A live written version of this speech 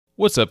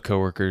What's up,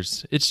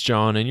 coworkers? It's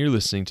John, and you're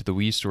listening to the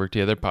We Used to Work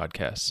Together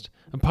podcast,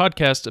 a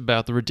podcast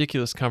about the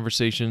ridiculous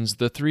conversations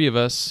the three of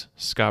us,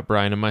 Scott,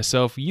 Brian, and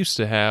myself, used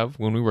to have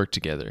when we worked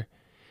together.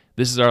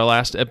 This is our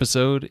last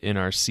episode in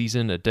our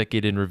season, A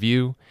Decade in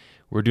Review.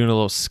 We're doing a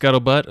little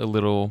scuttlebutt, a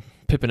little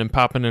pippin' and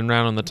poppin'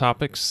 around on the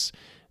topics.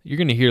 You're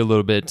going to hear a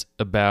little bit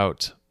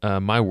about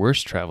my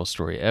worst travel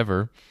story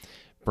ever.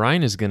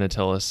 Brian is going to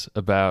tell us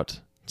about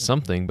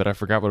something, but I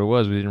forgot what it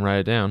was. We didn't write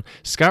it down.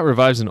 Scott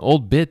revives an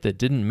old bit that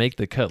didn't make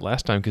the cut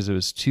last time because it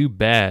was too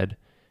bad.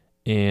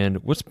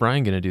 And what's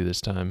Brian going to do this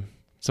time?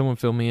 Someone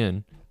fill me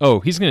in. Oh,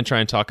 he's going to try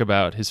and talk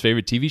about his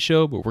favorite TV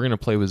show, but we're going to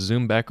play with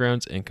Zoom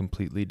backgrounds and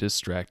completely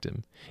distract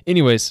him.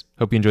 Anyways,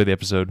 hope you enjoy the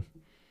episode.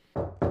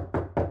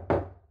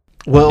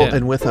 Well, Yeah.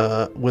 and with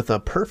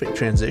a perfect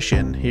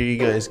transition, here you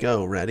guys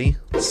go. Ready?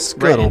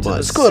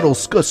 Scuttlebutt.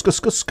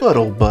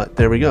 Scuttlebutt.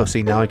 There we go.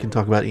 See, now I can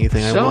talk about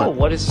anything I So, want.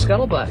 what is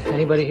Scuttlebutt?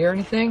 Anybody hear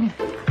anything?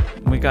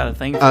 We got a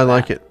thing for I that.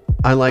 like it.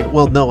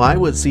 Well, no, I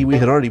would see we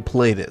had already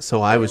played it,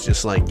 so I was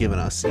just like giving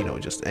us,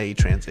 just a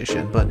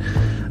transition. But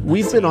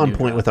we've been on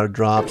point with our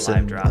drops Live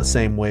and drop. the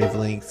same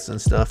wavelengths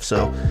and stuff,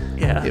 so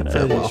Yeah, it as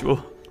felt well.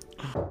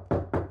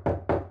 usual.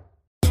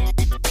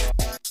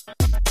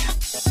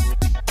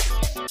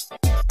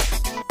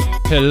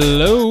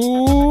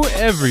 Hello,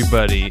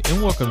 everybody,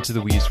 and welcome to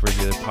the We Used to Work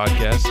Together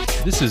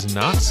podcast. This is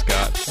not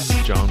Scott. This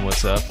is John.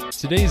 What's up?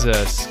 Today's a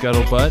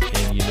scuttlebutt,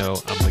 and you know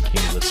I'm the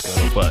king of the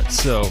scuttlebutt.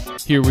 So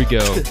here we go.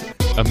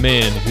 A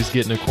man who's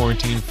getting a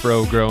quarantine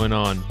fro growing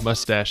on,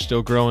 mustache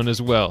still growing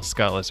as well.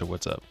 Scott Lesser,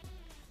 what's up?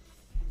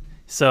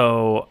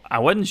 So I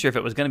wasn't sure if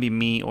it was going to be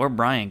me or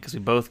Brian because we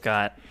both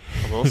got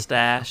a little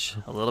stash,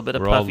 a little bit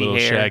of We're all a puffy little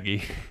hair.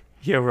 shaggy.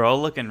 Yeah, we're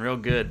all looking real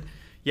good.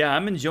 Yeah,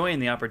 I'm enjoying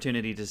the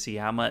opportunity to see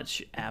how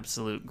much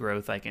absolute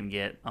growth I can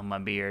get on my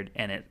beard,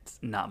 and it's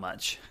not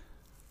much.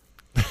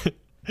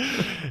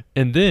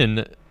 And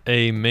then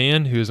a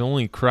man who's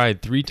only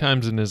cried 3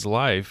 times in his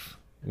life,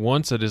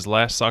 once at his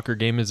last soccer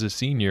game as a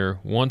senior,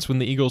 once when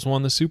the Eagles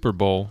won the Super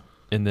Bowl,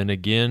 and then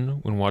again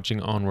when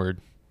watching Onward.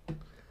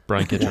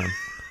 Brian Kitchen.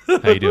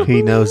 How you doing?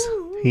 He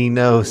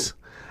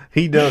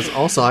knows.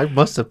 Also, I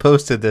must have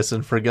posted this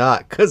and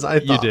forgot because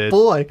I thought, did.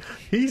 boy,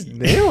 he's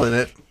nailing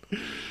it.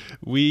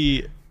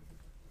 We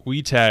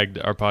tagged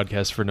our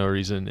podcast for no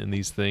reason in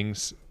these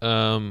things.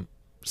 So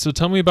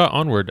tell me about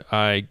Onward.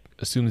 I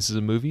assume this is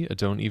a movie. I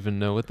don't even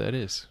know what that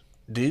is.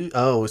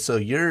 So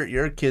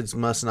your kids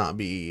must not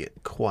be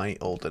quite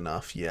old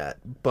enough yet.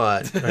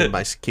 But and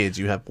by kids,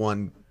 you have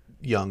one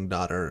young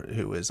daughter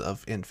who is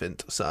of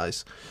infant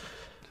size.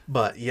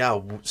 But yeah,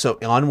 so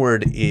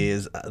Onward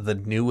is the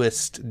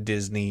newest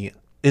Disney.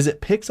 Is it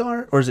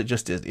Pixar or is it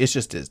just Disney? It's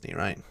just Disney,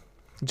 right?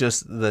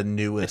 Just the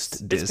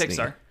newest Disney. It's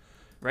Pixar,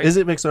 right? Is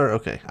it Pixar?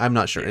 Okay, I'm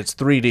not sure. It's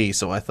 3D,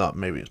 so I thought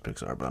maybe it's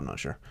Pixar, but I'm not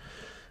sure.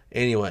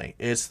 Anyway,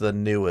 it's the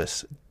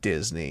newest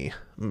Disney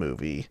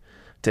movie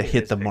to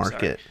hit the Pixar.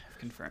 market,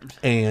 Confirmed.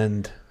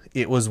 and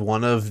it was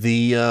one of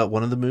the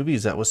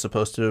movies that was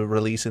supposed to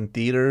release in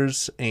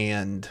theaters,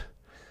 and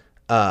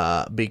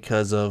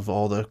because of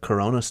all the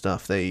Corona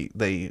stuff,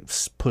 they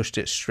pushed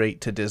it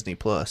straight to Disney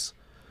Plus,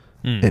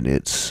 and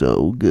it's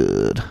so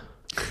good.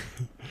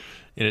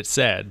 And it's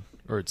sad,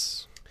 or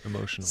it's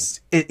emotional.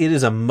 It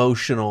is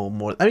emotional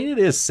more. I mean, it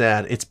is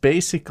sad. It's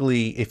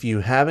basically, if you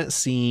haven't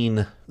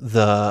seen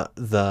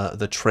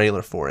the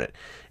trailer for it,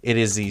 it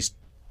is these.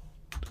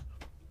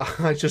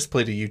 I just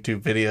played a YouTube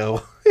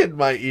video in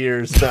my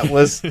ears. That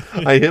was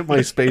I hit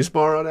my space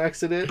bar on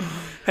accident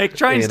Hey,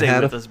 try and and stay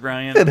had with a- us,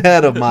 Brian. and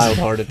had a mild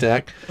heart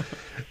attack.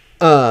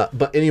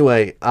 But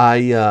anyway,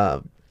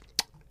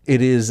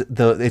 it is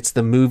it's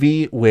the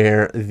movie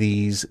where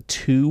these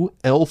two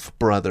elf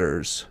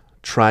brothers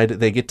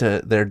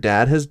their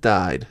dad has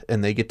died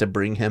and they get to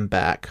bring him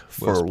back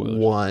for spoilers.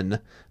 one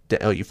day.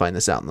 Oh, you find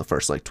this out in the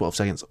first 12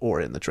 seconds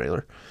or in the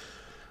trailer.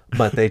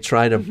 But they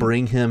try to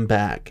bring him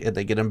back and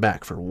they get him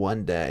back for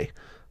one day,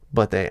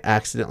 but they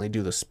accidentally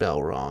do the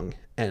spell wrong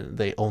and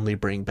they only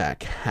bring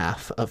back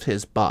half of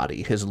his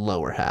body, his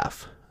lower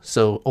half.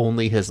 So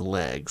only his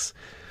legs.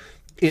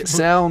 It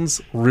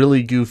sounds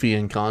really goofy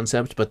in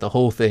concept, but the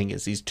whole thing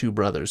is these two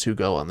brothers who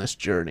go on this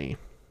journey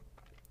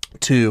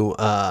to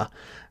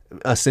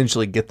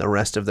essentially get the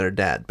rest of their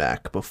dad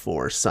back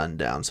before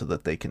sundown so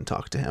that they can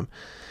talk to him.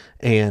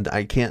 And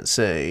I can't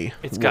say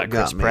It's what got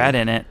Chris me. Pratt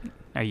in it.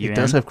 Are you It in?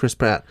 does have Chris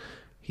Pratt.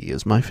 He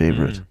is my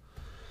favorite.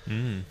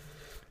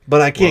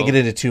 But I can't get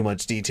into too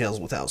much details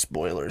without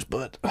spoilers.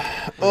 But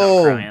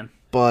oh, crying.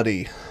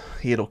 buddy,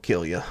 it'll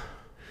kill you.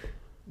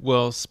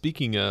 Well,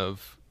 speaking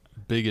of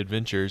big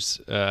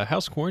adventures,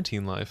 how's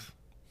quarantine life,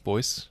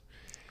 boys?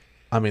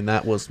 I mean,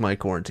 that was my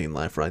quarantine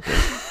life right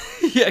there.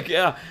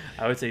 yeah.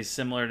 I would say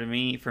similar to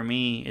me. For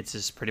me, it's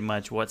just pretty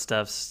much what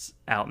stuff's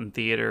out in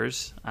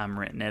theaters. I'm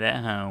renting it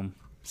at home.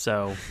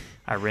 So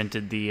I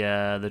rented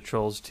the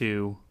Trolls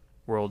 2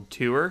 World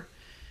Tour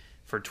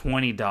for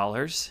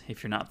 $20.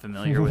 If you're not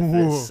familiar with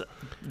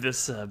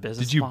this business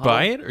Did you model.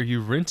 buy it or you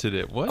rented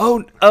it? What?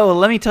 Oh,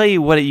 let me tell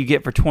you what you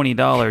get for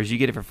 $20. You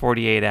get it for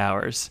 48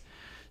 hours.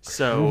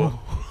 So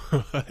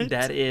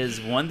that is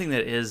one thing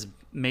that is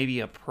maybe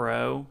a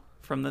pro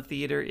from the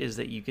theater is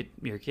that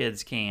your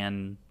kids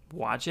can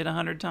watch it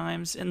 100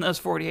 times in those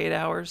 48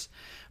 hours.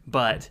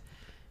 But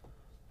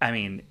I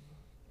mean,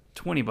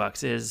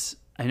 $20 is,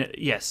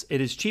 yes,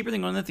 it is cheaper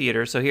than going to the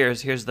theater. So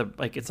here's the,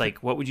 like, it's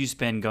like, what would you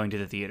spend going to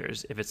the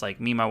theaters? If it's like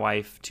me, my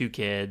wife, 2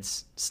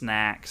 kids,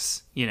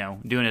 snacks,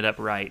 doing it up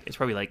right, it's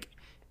probably like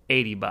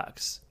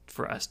 $80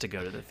 for us to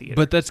go to the theater.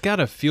 But that's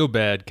gotta feel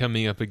bad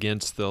coming up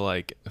against the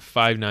like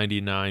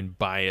 $5.99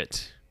 buy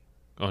it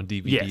on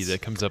DVD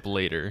that comes up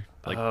later.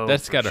 Like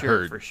that's gotta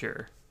hurt for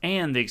sure.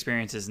 And the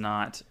experience is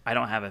not. I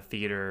don't have a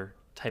theater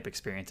type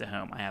experience at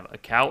home. I have a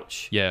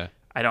couch. Yeah.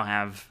 I don't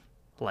have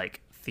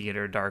like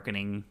theater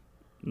darkening.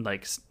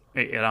 Like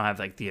I don't have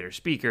like theater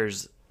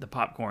speakers. The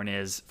popcorn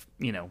is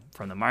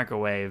from the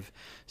microwave.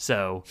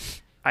 So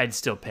I'd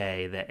still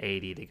pay the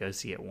 $80 to go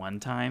see it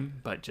one time,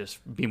 but just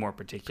be more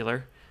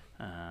particular.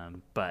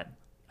 But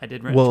I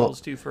did rent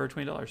Trolls 2 for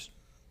 $20.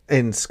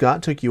 And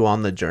Scott took you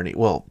on the journey.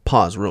 Well,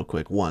 pause real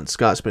quick. One,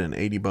 Scott spending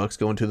 $80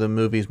 going to the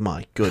movies.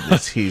 My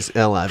goodness, he's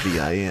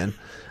LIVIN.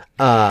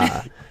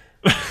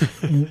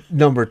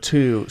 Number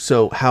 2,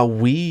 so how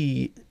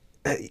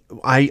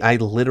I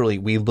literally,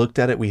 we looked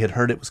at it. We had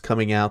heard it was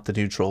coming out, the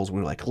new Trolls.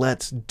 We were like,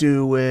 let's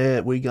do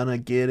it. We're gonna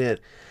get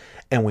it.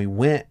 And we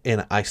went,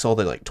 and I saw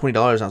that like $20.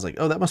 And I was like,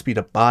 oh, that must be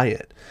to buy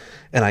it.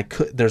 And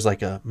there's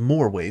like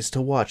more ways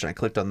to watch. And I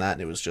clicked on that,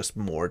 and it was just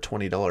more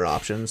 $20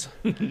 options.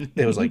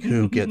 It was like,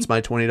 who gets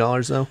my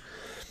 $20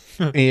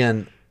 though?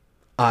 And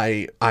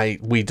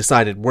we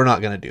decided we're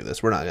not going to do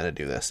this. We're not going to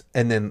do this.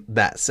 And then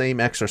that same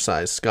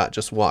exercise Scott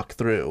just walked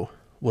through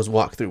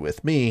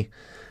with me.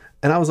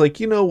 And I was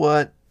like, you know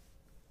what?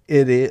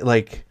 It is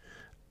like,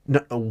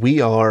 no,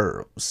 we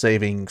are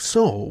saving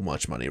so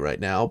much money right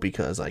now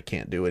because I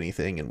can't do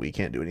anything and we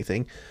can't do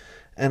anything.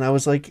 And I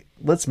was like,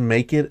 let's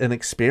make it an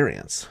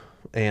experience.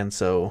 And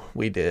so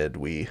we did.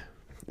 We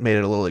made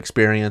it a little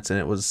experience,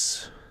 and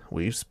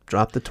we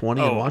dropped the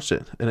 20 and watched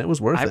it, and it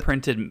was worth it.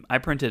 I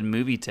printed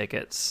movie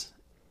tickets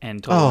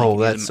and told them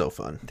that's so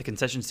fun. The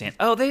concession stand.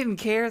 Oh, they didn't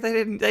care.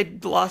 They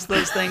lost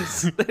those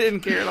things. They didn't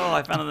care at all.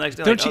 I found them the next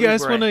day. Don't you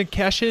guys want to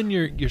cash in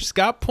your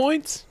Scott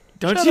points?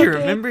 Don't you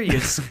remember your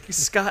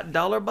Scott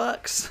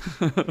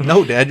 $1?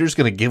 No, Dad, you're just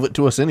going to give it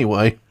to us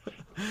anyway.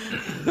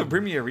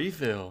 Bring me a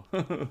refill.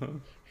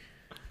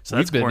 So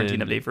that's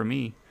quarantine update for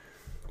me.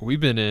 We've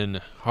been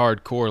in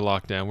hardcore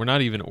lockdown. We're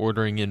not even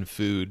ordering in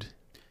food.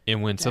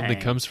 And when something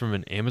comes from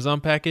an Amazon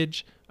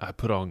package, I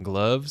put on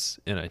gloves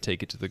and I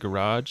take it to the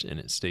garage, and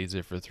it stays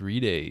there for 3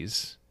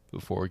 days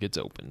before it gets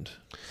opened.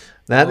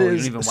 You don't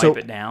even wipe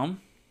it down?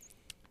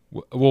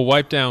 We'll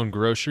wipe down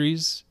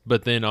groceries,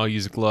 but then I'll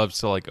use gloves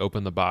to like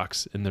open the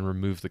box and then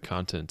remove the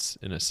contents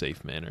in a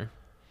safe manner.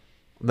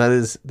 That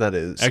is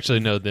actually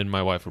no. Then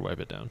my wife would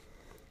wipe it down.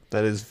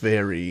 That is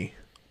very,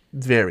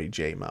 very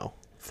JMO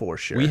for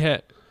sure.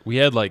 We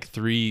had like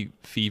 3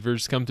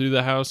 fevers come through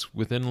the house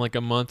within like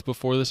a month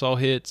before this all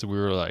hit. So we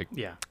were like,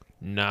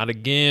 not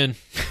again.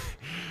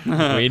 We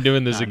ain't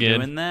doing this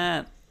again. Doing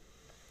that.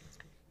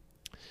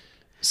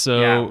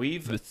 So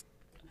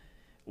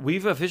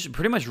we've officially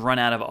pretty much run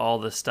out of all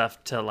the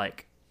stuff to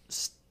like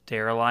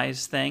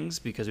sterilize things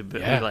because we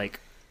like,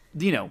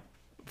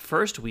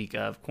 first week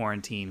of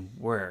quarantine,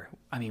 we're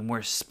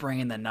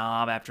spraying the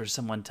knob after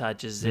someone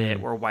touches it.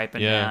 We're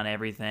wiping down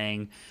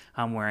everything.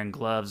 I'm wearing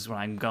gloves when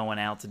I'm going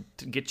out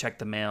to check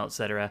the mail,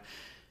 etc.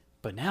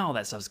 But now all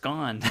that stuff's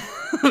gone,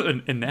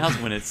 and now's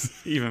when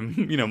it's even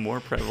more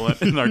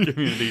prevalent in our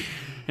community.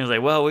 And it's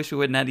like, well, I wish we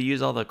wouldn't have to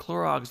use all the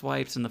Clorox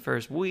wipes in the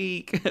first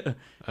week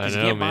because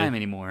you can't buy them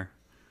anymore.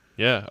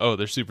 Yeah. Oh,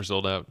 they're super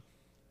sold out.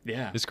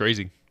 Yeah. It's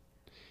crazy.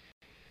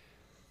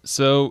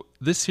 So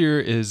this here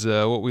is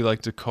what we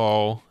like to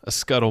call a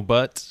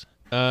scuttlebutt.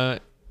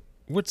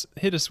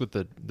 Hit us with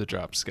the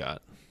drop,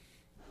 Scott.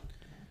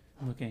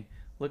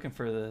 Looking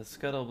for the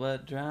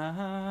scuttlebutt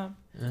drop.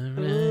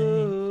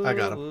 Right. I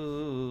got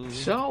him.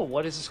 So,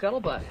 what is a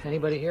scuttlebutt?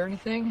 Anybody hear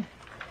anything?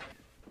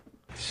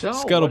 So,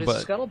 Scuttlebutt. what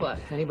is a scuttlebutt?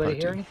 Anybody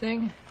hear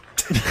anything?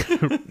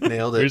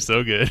 Nailed it. You're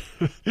so good.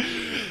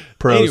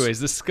 Pros. Anyways,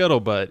 the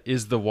scuttlebutt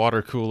is the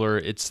water cooler.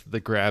 It's the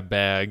grab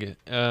bag.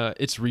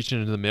 It's reaching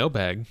into the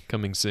mailbag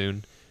coming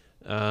soon.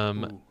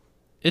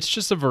 It's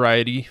just a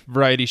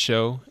variety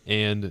show,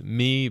 and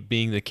me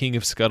being the king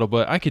of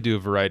scuttlebutt, I could do a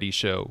variety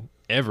show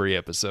every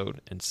episode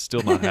and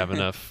still not have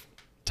enough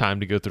time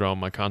to go through all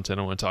my content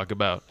I want to talk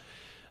about.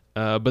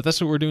 But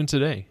that's what we're doing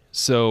today.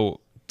 So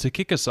to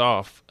kick us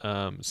off,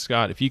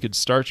 Scott, if you could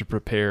start to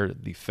prepare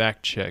the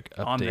fact check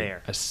update. On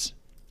there.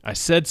 I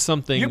said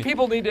something. You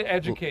people need to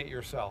educate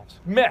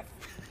yourselves. Myth.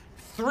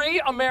 3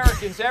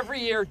 Americans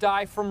every year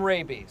die from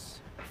rabies.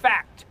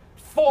 Fact.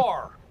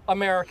 4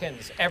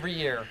 Americans every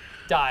year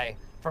die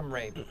from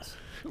rabies.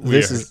 We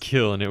are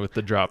killing it with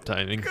the drop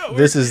timing.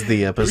 This is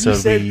the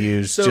episode we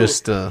use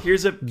just to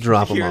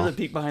drop them off. Here's a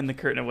peek behind the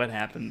curtain of what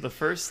happened. The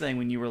first thing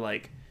when you were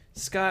like,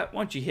 Scott,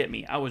 why don't you hit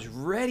me? I was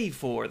ready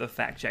for the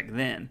fact check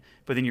then,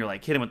 but then you're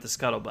like, hit him with the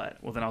scuttlebutt.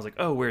 Well, then I was like,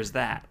 oh, where's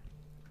that?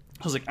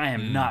 I was like, I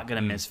am not going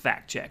to miss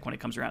fact check when it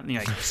comes around. And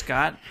you're like,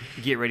 Scott,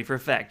 get ready for a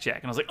fact check.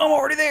 And I was like, I'm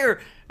already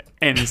there.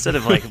 And instead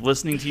of like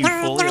listening to you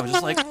fully, I was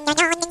just like,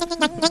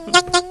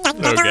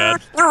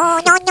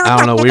 Oh God, I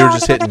don't know. We were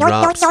just hitting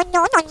drops. So,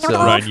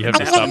 Ryan, you have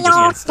to stop you this.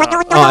 can't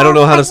stop. oh, I don't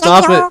know how to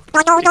stop it.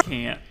 You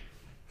can't.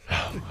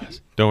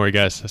 Don't worry,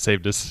 guys. I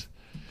saved us.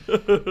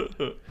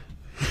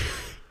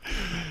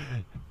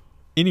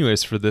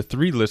 Anyways, for the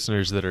 3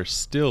 listeners that are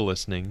still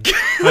listening,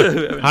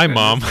 hi,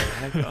 Mom.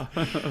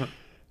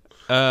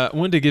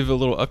 Wanted to give a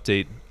little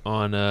update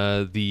on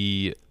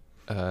the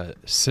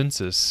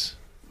Census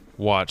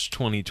Watch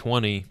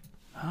 2020.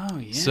 Oh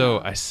yeah. So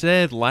I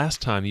said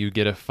last time you would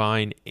get a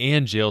fine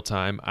and jail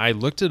time. I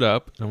looked it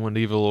up, and I wanted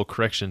to give a little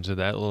correction to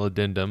that, a little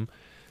addendum.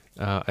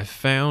 I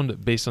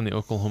found, based on the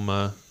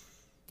Oklahoma,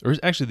 or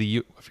actually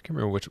I can't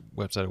remember which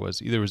website it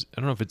was. Either it was,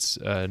 I don't know if it's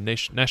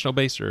national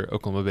base or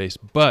Oklahoma base,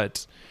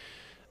 but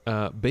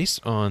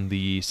based on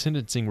the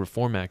Sentencing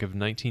Reform Act of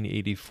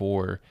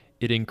 1984,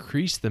 it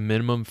increased the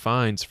minimum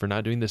fines for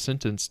not doing the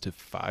sentence to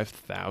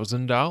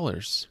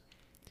 $5,000.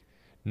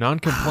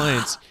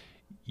 Non-compliance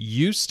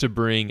used to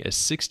bring a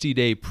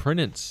 60-day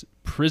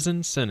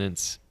prison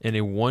sentence and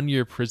a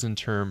 1-year prison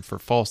term for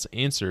false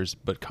answers,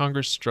 but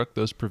Congress struck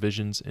those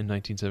provisions in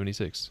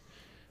 1976.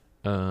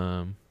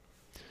 So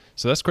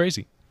that's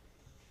crazy.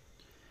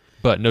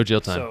 But no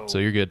jail time, so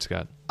you're good,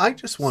 Scott. I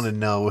just want to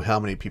know how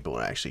many people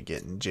are actually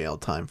getting jail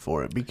time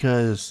for it,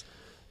 because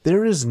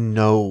there is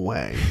no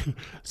way.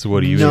 So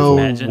what do you no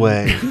imagine?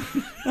 way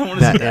I want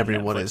to see that that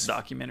everyone Netflix is.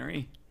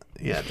 documentary.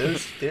 Yeah,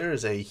 there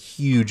is a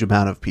huge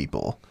amount of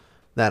people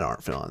that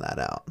aren't filling that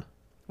out.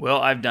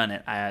 Well, I've done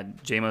it. I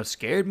had JMO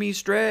scared me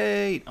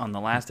straight on the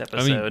last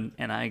episode,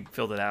 and I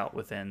filled it out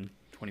within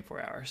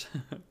 24 hours.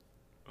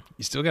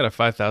 You still got a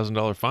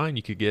 $5,000 fine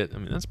you could get. I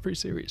mean, that's pretty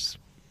serious.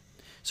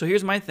 So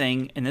here's my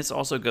thing, and this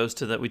also goes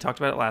to we talked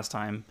about it last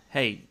time.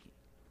 Hey,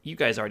 you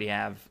guys already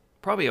have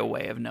probably a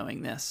way of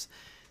knowing this.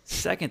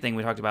 Second thing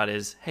we talked about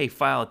is, hey,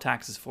 file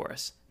taxes for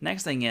us.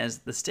 Next thing is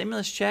the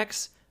stimulus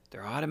checks,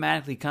 they're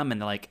automatically coming.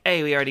 They're like,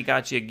 hey, we already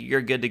got you.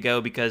 You're good to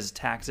go because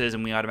taxes,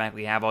 and we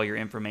automatically have all your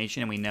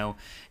information, and we know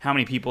how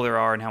many people there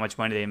are and how much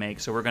money they make.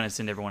 So we're going to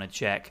send everyone a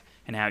check,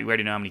 and we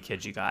already know how many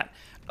kids you got.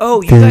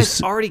 Oh, you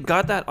guys already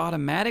got that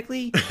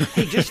automatically?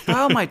 Hey, just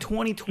file my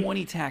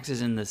 2020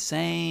 taxes in the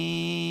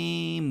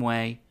same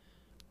way.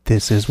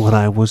 This is what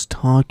I was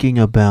talking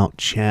about,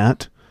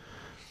 chat.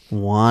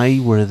 Why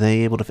were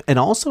they able to... And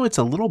also, it's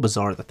a little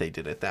bizarre that they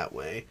did it that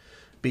way,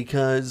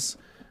 because...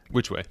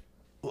 Which way?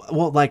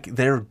 Well, like,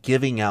 they're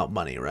giving out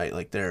money, right?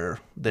 Like, they're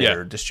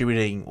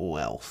distributing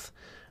wealth.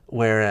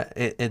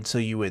 And so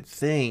you would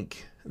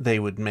think they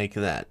would make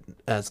that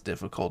as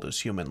difficult as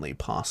humanly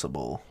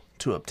possible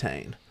to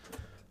obtain.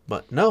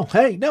 But no,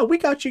 we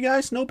got you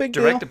guys. No big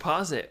Direct deal.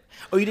 deposit.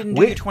 Oh, you didn't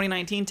do your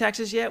 2019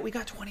 taxes yet? We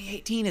got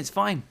 2018. It's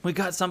fine. We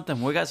got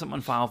something. We got something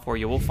on file for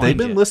you. We'll find They've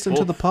been listening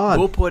to the pod.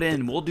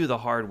 We'll do the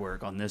hard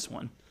work on this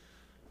one.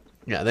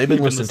 Yeah, they've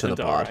been listening to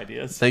the our pod.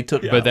 ideas. They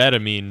took... But that, I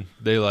mean,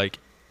 they like...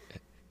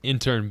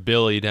 Intern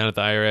Billy down at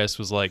the IRS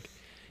was like,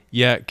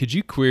 yeah, could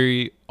you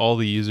query all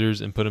the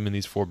users and put them in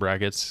these 4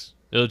 brackets?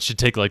 It should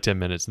take like 10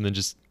 minutes, and then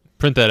just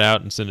print that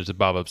out and send it to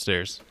Bob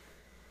upstairs.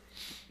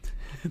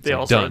 They like,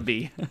 also done. would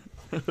be.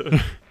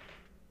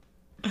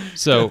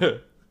 So,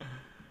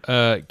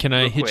 can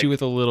I Real hit quick. you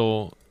with a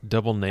little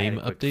double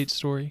name quick- update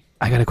story?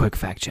 I got a quick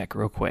fact check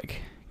real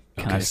quick.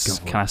 Can Okay, I go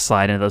for it. can I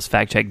slide into those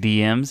fact check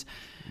DMs?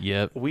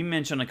 Yep. We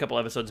mentioned a couple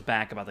episodes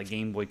back about the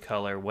Game Boy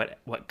Color, what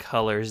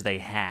colors they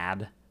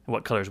had,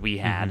 what colors we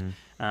had.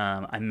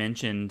 I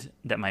mentioned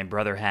that my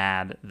brother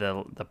had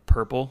the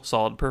purple,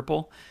 solid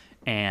purple,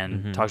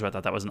 and talked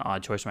about that was an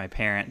odd choice for my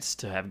parents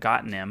to have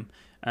gotten him.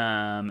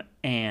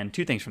 And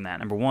 2 things from that.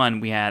 Number 1,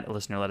 we had a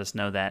listener let us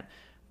know that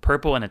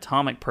purple and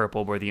atomic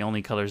purple were the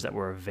only colors that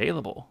were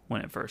available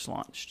when it first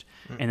launched.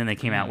 And then they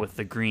came out with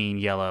the green,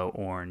 yellow,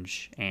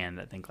 orange, and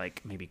I think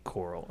like maybe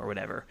coral or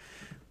whatever.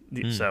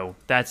 So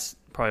that's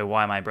probably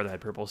why my brother had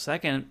purple.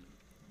 Second,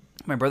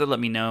 my brother let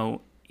me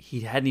know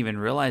he hadn't even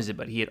realized it,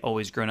 but he had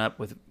always grown up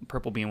with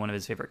purple being one of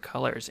his favorite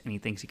colors, and he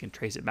thinks he can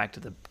trace it back to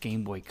the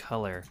Game Boy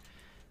Color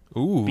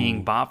Ooh.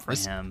 being bought for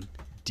that's him.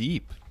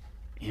 Deep.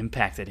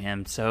 Impacted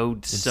him so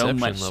Inception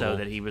much so level.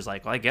 that he was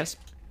like, well, I guess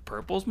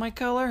purple's my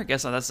color. I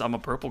guess I'm a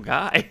purple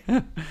guy.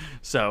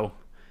 So,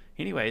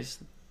 anyways,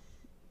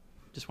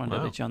 just wanted to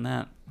Wow. update you on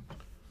that.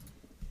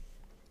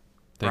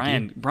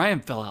 Thank you. Brian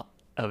fell out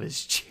of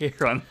his chair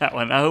on that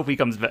one. I hope he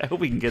comes back. I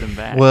hope we can get him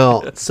back.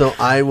 Well, so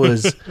I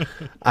was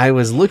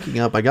looking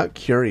up. I got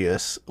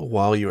curious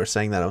while you were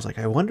saying that. I was like,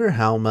 I wonder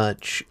how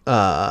much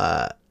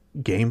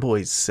Game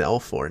Boys sell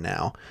for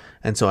now.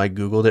 And so I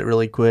Googled it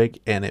really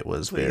quick, and it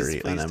was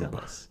Please tell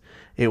us.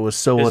 It was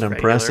so Just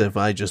unimpressive.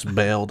 I just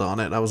bailed on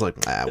it. I was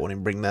like, I won't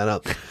even bring that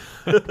up.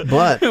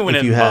 But Went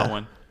if in you and bought have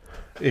one.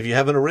 if you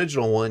have an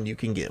original one, you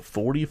can get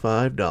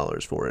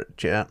 $45 for it,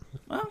 chat.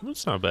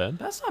 That's not bad.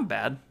 That's not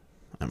bad.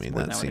 I mean,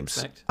 more that than I would seems.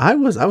 expect. I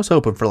was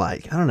hoping for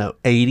like, I don't know,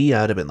 80.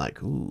 I'd have been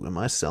like, ooh, am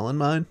I selling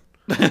mine?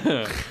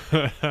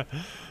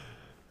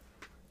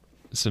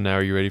 So now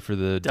are you ready for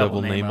the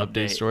double name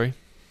update story?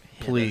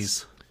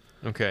 Please.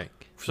 Okay.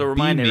 So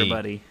remind BB.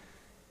 everybody.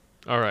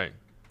 All right.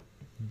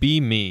 Be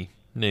me,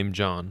 named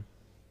John.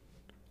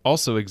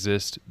 Also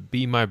exist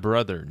Be my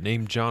brother,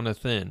 named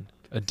Jonathan.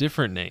 A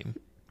different name.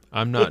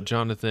 I'm not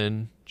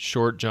Jonathan,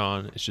 short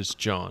John. It's just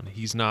John.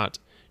 He's not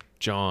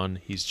John.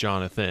 He's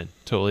Jonathan.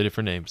 Totally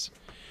different names.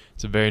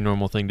 It's a very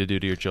normal thing to do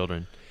to your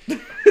children.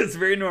 It's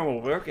very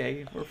normal. We're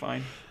okay. We're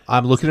fine.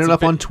 I'm looking it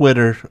up on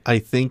Twitter. I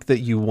think that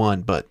you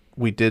won, but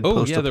we did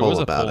post a poll there was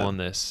a about poll it. on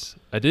this.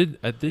 I did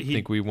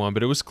think we won,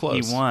 but it was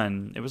close. He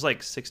won. It was like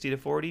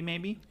 60-40,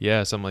 maybe.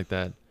 Yeah, something like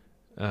that.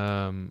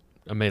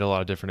 I made a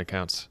lot of different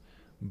accounts,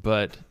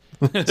 but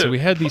so we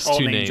had these All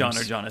two named names. John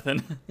or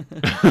Jonathan.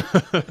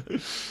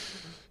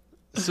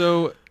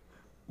 So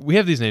we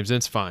have these names, and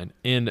it's fine.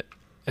 And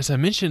as I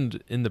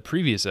mentioned in the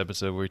previous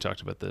episode where we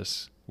talked about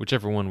this,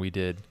 whichever one we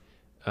did,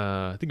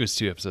 I think it was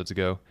 2 episodes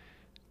ago,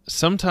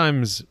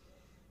 sometimes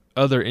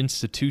other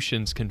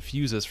institutions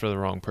confuse us for the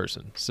wrong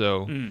person.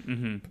 So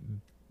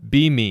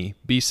be me,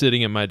 be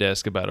sitting at my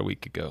desk about a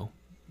week ago,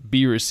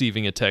 be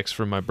receiving a text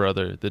from my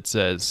brother that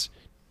says,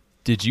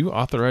 "Did you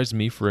authorize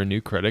me for a new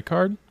credit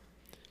card?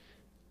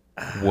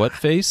 What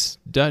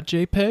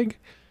face.jpg?"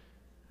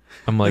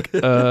 I'm like,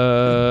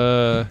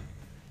 no.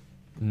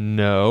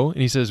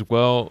 And he says,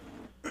 well,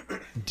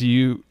 do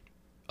you,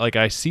 like,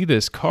 I see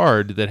this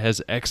card that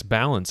has X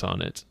balance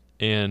on it.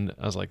 And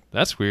I was like,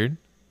 that's weird.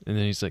 And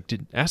then he's like,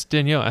 ask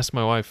Danielle, ask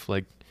my wife,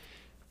 like,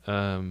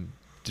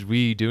 did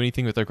we do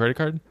anything with our credit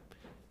card?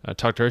 I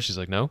talked to her. She's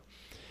like, no.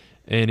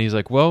 And he's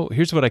like, well,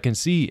 here's what I can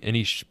see. And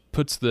he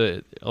puts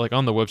the, like,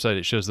 on the website,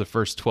 it shows the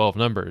first 12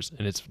 numbers.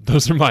 And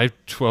those are my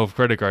 12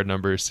 credit card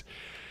numbers.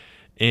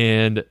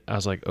 And I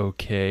was like,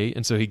 okay.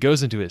 And so he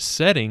goes into his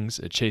settings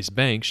at Chase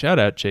Bank. Shout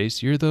out,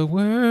 Chase. You're the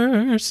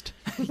worst.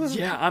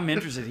 Yeah, I'm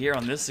interested here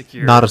on this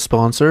secure. Not a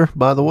sponsor,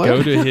 by the way.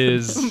 Go to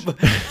his...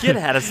 Get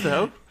at us,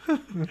 though.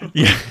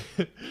 Yeah.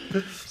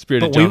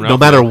 Spirit of But John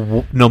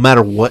Ralphio. no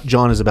matter what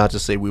John is about to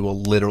say, we will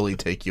literally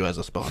take you as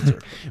a sponsor.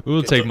 We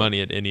will take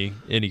money at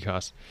any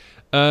cost.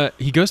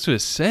 He goes to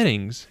his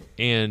settings,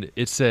 and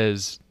it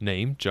says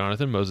name,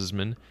 Jonathan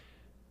Mosesman.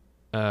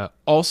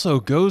 Also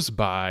goes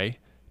by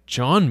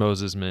John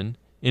Mosesman,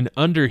 and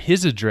under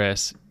his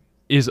address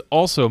is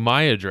also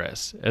my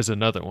address as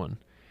another one.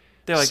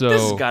 They're like,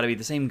 this has got to be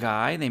the same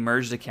guy. They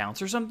merged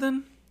accounts or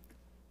something?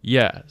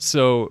 Yeah,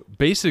 so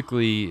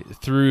basically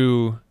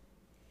through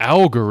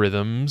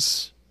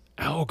algorithms,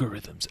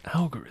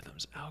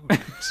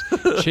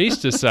 Chase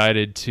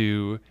decided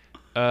to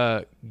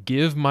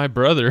give my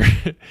brother,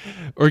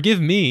 or give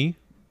me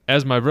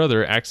as my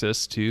brother,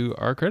 access to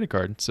our credit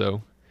card.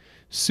 So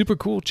super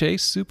cool,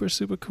 Chase. Super,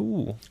 super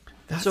cool.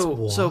 That's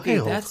So okay,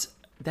 wild.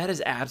 that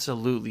is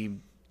absolutely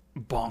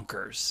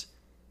bonkers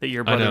that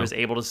your brother was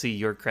able to see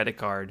your credit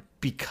card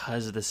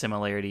because of the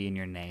similarity in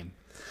your name.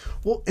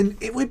 Well,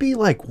 and it would be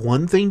like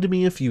one thing to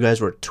me if you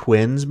guys were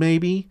twins,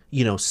 maybe,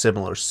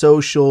 similar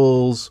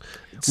socials.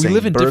 We same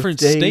live in different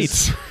birthdays.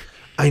 states.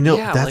 I know.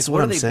 Yeah, that's like, what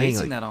are I'm they saying.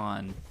 basing Like, that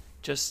on?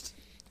 Just,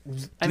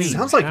 it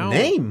sounds like how-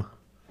 name.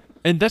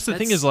 And that's the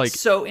thing is, like,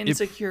 so if-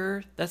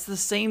 insecure. That's the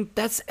same.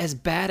 That's as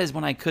bad as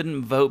when I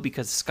couldn't vote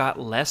because Scott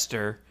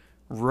Lester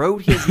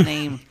wrote his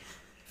name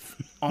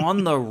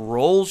on the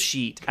roll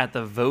sheet at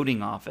the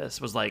voting office.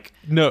 Was like,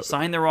 No.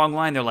 sign the wrong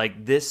line. They're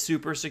like, this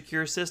super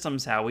secure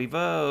system's how we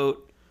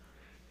vote.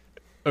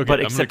 okay, but I'm going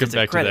to except come it's a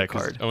back to credit that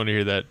 'cause card. I want to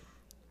hear that.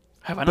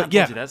 Have I But not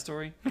yeah. told you that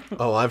story?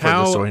 Oh, I've heard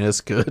How- the story, and it's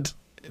good.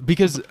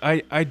 Because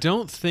I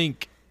don't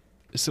think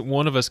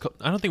one of us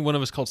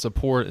called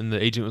support, and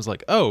the agent was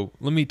like, "Oh,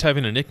 let me type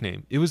in a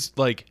nickname." It was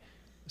like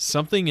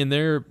something in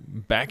their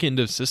back end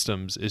of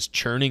systems is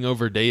churning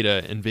over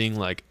data and being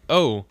like,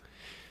 "Oh,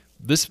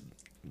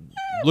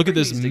 look at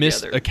this these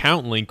missed together.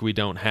 account link we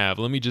don't have.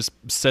 Let me just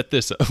set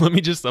this up. Let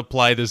me just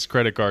apply this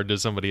credit card to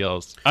somebody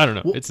else." I don't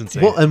know. It's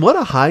insane. Well, and what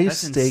a high That's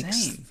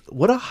stakes, insane.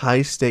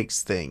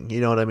 thing. You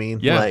know what I mean?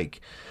 Yeah.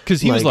 Like,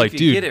 Because he was like,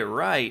 If you "Dude, get it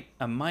right,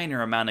 a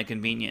minor amount of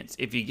convenience.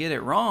 If you get it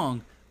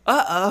wrong,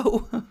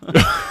 uh-oh.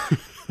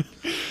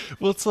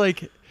 Well, it's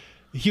like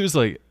he was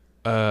like,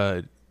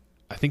 I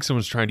think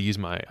someone's trying to use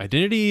my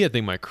identity. I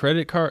think my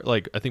credit card,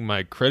 I think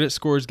my credit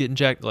score is getting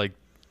jacked. Like,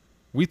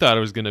 I thought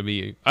it was gonna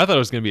be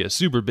a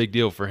super big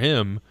deal for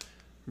him,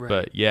 Right.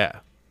 but yeah,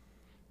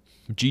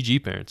 GG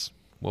parents,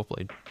 well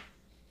played.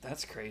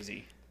 That's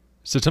crazy.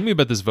 So tell me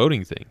about this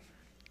voting thing.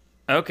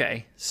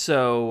 Okay,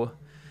 so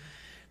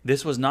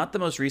this was not the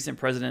most recent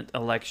president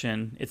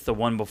election. It's the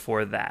one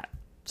before that.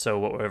 So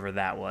whatever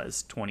that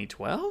was,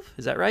 2012?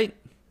 Is that right?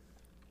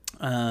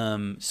 So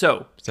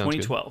Sounds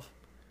 2012.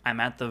 I'm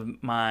at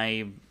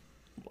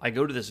I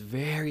go to this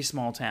very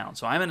small town.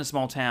 So I'm in a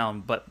small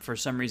town, but for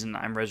some reason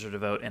I'm registered to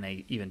vote in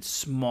a even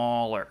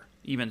smaller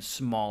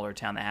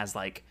town that has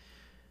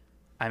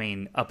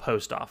a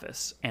post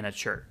office and a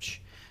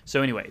church.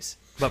 So anyways,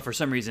 but for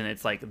some reason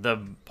it's like the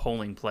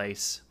polling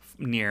place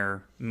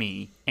near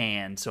me,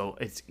 and so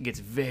it gets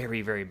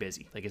very, very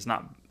busy. Like, it's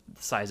not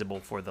sizable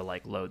for the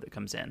load that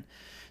comes in.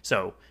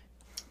 So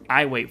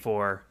I wait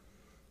for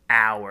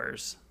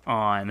hours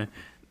to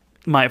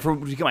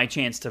get my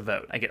chance to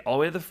vote. I get all the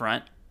way to the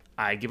front.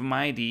 I give them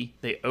my ID.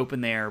 They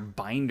open their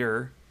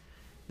binder.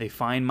 they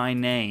find my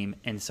name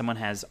and someone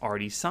has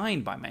already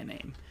signed by my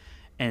name.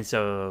 And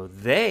so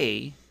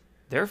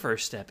their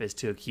first step is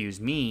to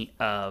accuse me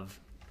of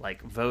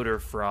like voter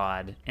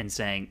fraud and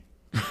trying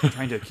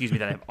to accuse me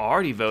that I've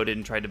already voted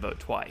and tried to vote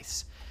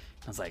twice.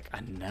 I was like,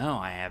 no,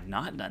 I have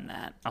not done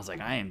that. I was like,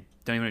 don't even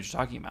know what you're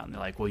talking about. And they're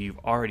like, well, you've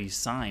already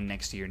signed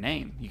next to your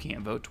name. You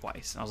can't vote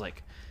twice. And I was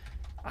like,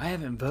 I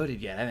haven't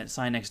voted yet. I haven't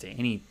signed next to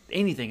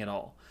anything at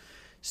all.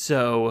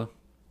 So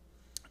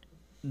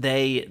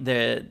they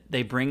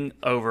bring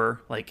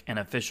over like an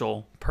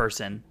official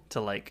person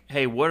to like,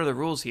 hey, what are the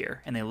rules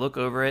here? And they look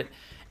over it,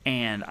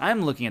 and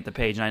I'm looking at the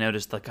page, and I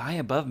noticed the guy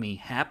above me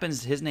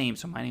his name,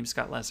 so my name's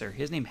Scott Lesser.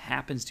 His name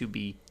happens to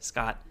be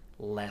Scott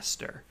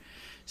Lester.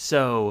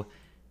 So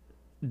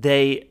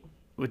it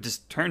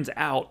just turns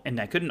out, and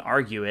I couldn't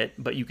argue it,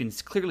 but you can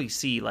clearly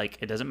see like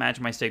it doesn't match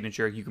my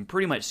signature. You can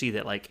pretty much see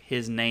that like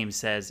his name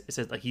says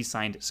like he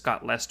signed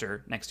Scott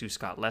Lester next to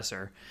Scott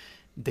Lesser.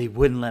 They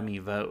wouldn't let me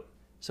vote,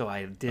 so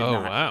I did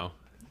not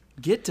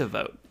get to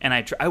vote. And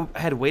I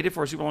had waited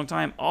for a super long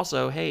time.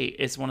 Also, hey,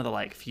 it's one of the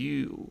like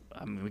few.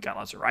 I mean, we got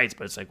lots of rights,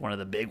 but it's like one of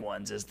the big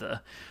ones is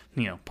the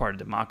part of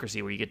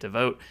democracy where you get to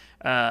vote.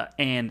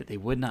 And they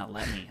would not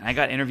let me. And I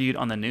got interviewed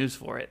on the news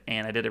for it,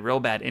 and I did a real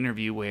bad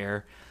interview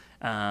where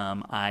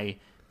I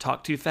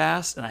talked too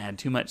fast and I had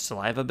too much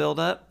saliva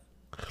buildup.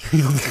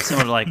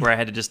 Similar to like where I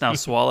had to just now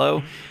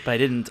swallow, but I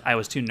didn't. I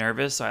was too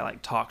nervous, so I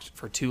like talked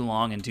for too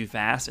long and too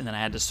fast, and then I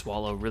had to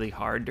swallow really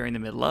hard during the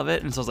middle of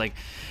it. And so I was like,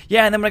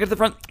 yeah. And then when I got to the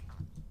front,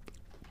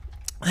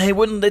 hey,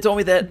 wouldn't they told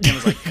me that? And I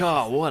was like,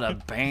 God, what a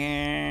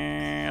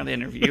bad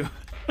interview.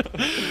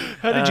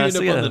 How did you end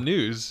up on the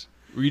news?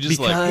 Were you just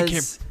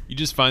you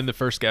just find the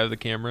first guy with the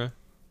camera?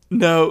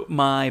 No,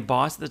 my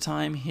boss at the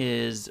time,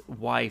 his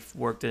wife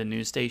worked at a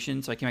news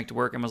station, so I came back to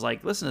work and was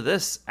like, listen to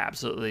this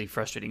absolutely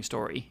frustrating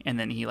story. And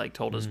then he like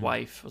told his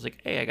wife, I was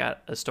like, hey, I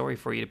got a story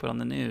for you to put on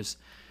the news.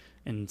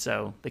 And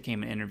so they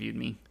came and interviewed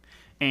me.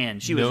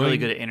 And she was really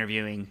good at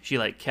interviewing. She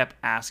like kept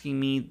asking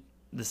me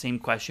the same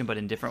question but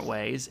in different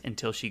ways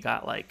until she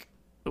got like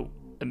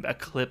a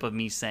clip of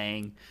me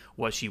saying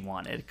what she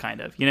wanted,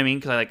 kind of. You know what I mean?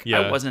 Because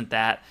I wasn't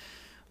that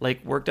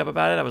like worked up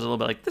about it. I was a little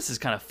bit like, this is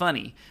kind of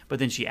funny. But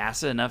then she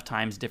asked it enough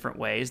times different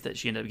ways that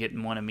she ended up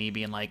getting one of me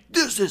being like,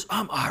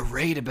 I'm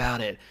irate about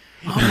it.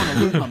 I'm going to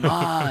lose my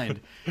mind.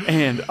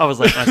 And I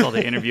was like, when I saw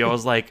the interview, I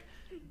was like,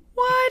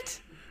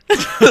 what?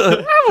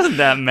 I wasn't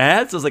that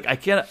mad. So I was like, I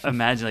can't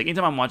imagine. Like,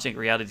 anytime I'm watching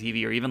reality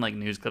TV or even like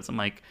news clips, I'm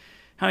like,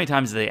 how many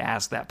times did they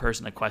ask that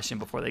person a question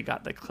before they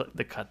got the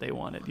cut they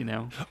wanted, you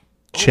know?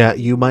 Chat,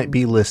 you might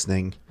be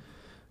listening.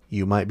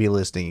 You might be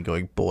listening and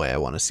going, boy, I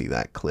want to see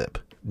that clip.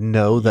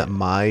 Know that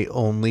my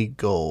only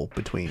goal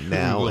between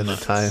now and the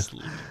time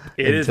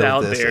it is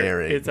out there.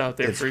 Airing, it's out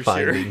there for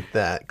finding sure.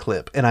 That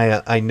clip, and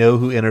I know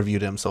who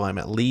interviewed him, so I'm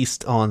at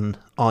least on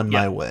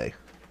my way.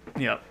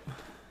 Yep.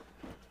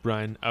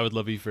 Brian, I would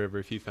love you forever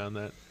if you found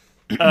that.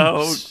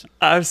 Oh,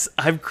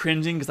 I'm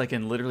cringing because I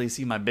can literally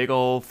see my big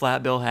old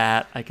flat bill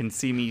hat. I can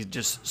see me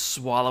just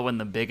swallowing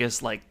the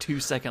biggest like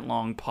 2-second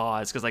long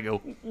pause because I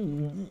go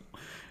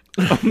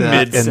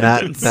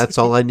mid-sentence. That's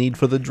all I need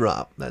for the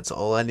drop. That's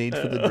all I need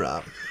for the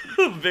drop.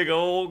 Big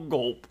old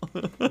gulp.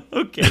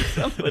 Okay,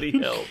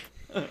 somebody help.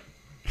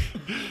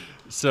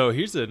 So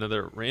here's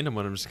another random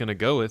one I'm just going to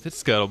go with.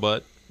 It's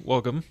Scuttlebutt.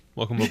 Welcome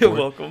aboard. You're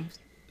welcome.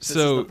 This is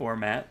the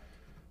format.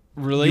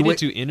 Related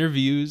to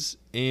interviews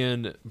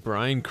and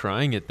Brian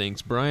crying at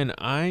things. Brian,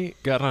 I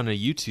got on a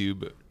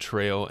YouTube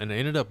trail and I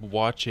ended up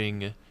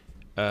watching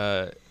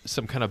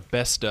some kind of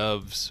best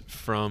ofs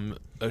from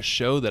a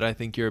show that I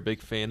think you're a big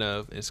fan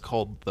of. It's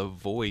called The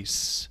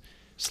Voice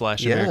 /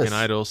 American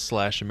Idol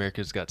 /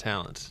 America's Got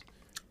Talent.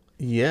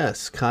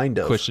 Yes, kind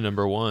of. Question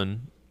number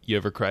 1. You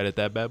ever cried at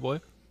that bad boy?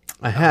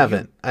 I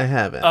haven't.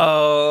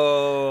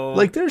 Oh,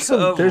 like there's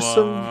some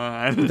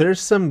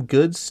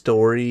good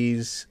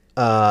stories.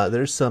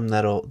 There's some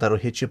that'll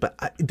hit you,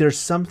 but there's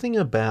something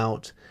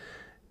about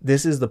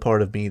this is the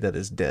part of me that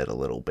is dead a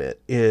little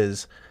bit.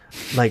 Is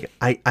like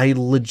I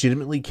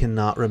legitimately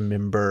cannot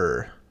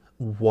remember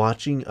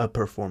watching a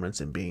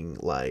performance and being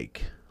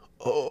like,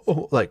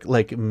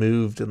 like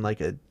moved in like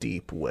a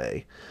deep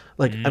way.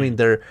 Like I mean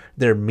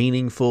they're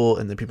meaningful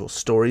and the people's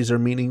stories are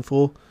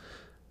meaningful,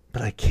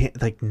 but I can't,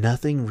 like,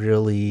 nothing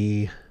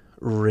really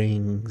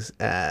rings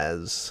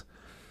as.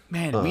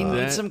 Man, we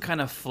need some kind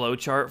of flow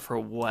chart for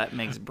what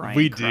makes Brian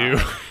We cry.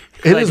 do.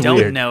 It is I don't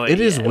weird. know It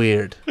is yet.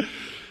 weird.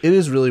 It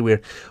is really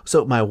weird.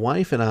 So my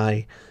wife and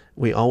I,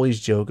 we always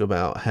joke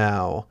about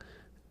how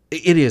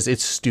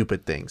it's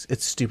stupid things.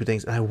 It's stupid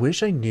things. And I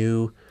wish I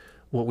knew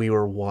what we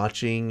were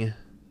watching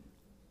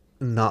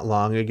not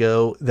long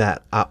ago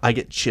that I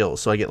get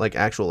chills. So I get like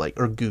actual like,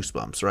 or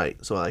goosebumps, right?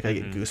 So like I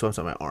get goosebumps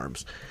on my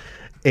arms.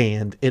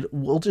 And it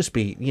will just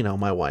be,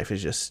 my wife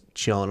is just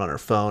chilling on her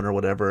phone or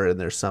whatever, and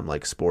there's some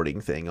like sporting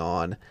thing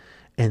on,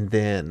 and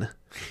then,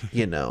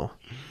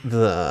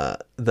 the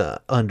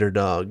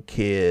underdog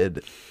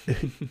kid,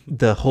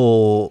 the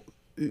whole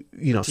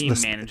Team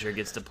manager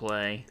gets to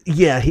play.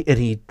 Yeah,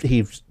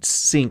 he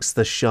sinks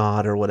the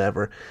shot or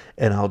whatever,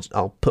 and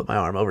I'll put my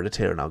arm over to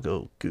Taylor and I'll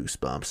go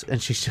goosebumps,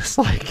 and she's just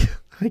like,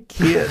 I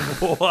can't,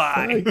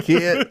 Why?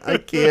 I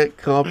can't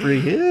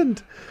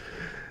comprehend.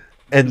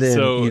 And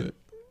then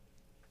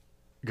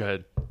go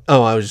ahead.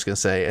 Oh, I was just gonna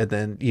say, and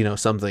then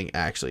something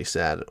actually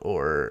sad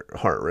or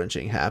heart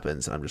wrenching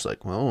happens, and I'm just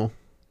like, well,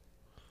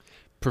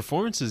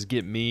 Performances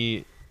get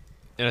me,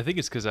 and I think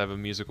it's because I have a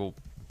musical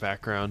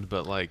background,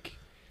 but like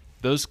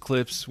those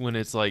clips when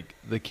it's like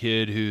the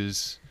kid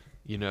who's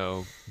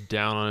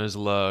down on his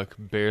luck,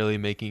 barely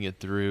making it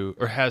through,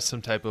 or has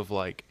some type of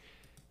like,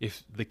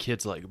 if the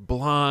kid's like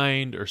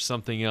blind or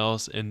something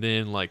else, and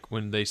then like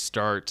when they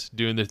start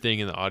doing their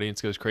thing and the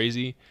audience goes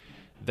crazy,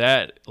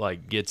 that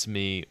like gets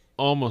me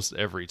almost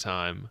every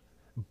time.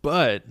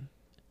 But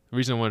the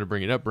reason I wanted to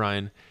bring it up,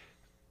 Brian,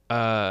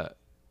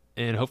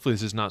 and hopefully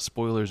this is not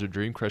spoilers or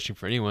dream crushing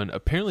for anyone,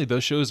 apparently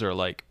those shows are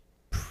like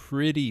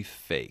pretty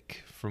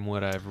fake from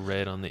what I've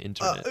read on the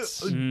internet.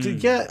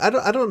 Yeah, I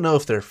don't know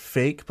if they're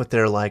fake, but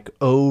they're like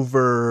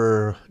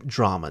over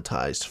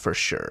dramatized for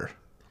sure.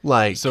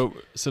 Like, so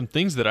some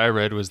things that I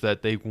read was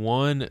that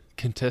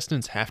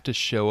contestants have to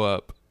show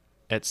up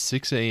at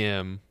 6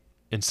 a.m.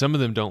 and some of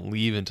them don't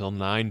leave until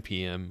 9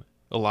 p.m.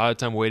 A lot of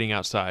time waiting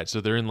outside,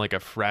 so they're in like a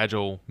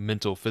fragile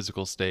mental,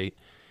 physical state.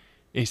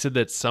 And he said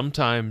that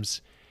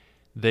sometimes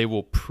they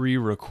will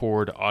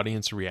pre-record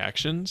audience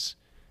reactions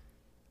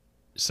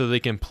so they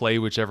can play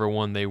whichever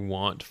one they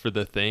want for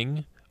the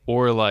thing,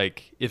 or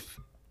like if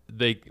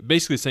they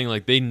basically saying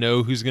like they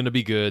know who's going to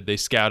be good, they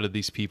scouted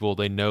these people,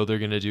 they know they're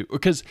going to do,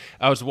 because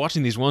I was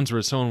watching these ones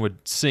where someone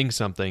would sing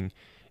something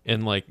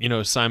and like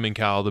Simon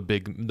Cowell,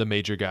 the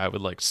major guy, would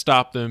like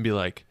stop them and be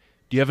like,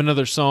 do you have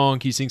another song?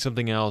 Can you sing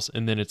something else?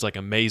 And then it's like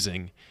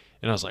amazing.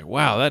 And I was like,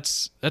 wow,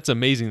 that's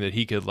amazing that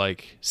he could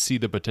like see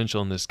the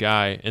potential in this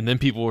guy. And then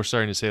people were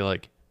starting to say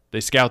like,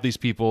 they scout these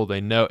people, they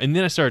know. And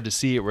then I started to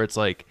see it where it's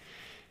like,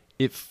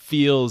 it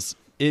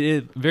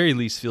at very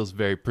least feels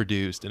very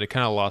produced, and it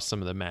kind of lost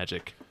some of the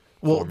magic.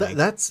 Well,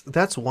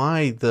 that's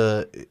why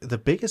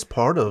the biggest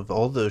part of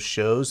all those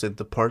shows and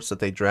the parts that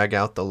they drag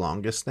out the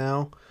longest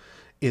now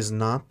is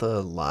not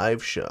the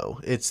live show.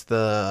 It's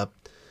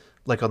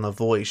like on The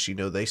Voice,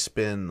 they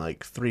spend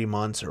like 3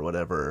 months or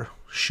whatever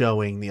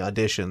showing the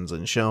auditions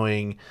and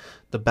showing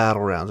the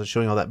battle rounds and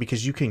showing all that,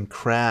 because you can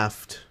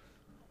craft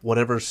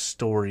whatever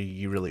story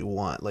you really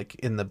want, like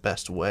in the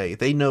best way.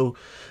 They know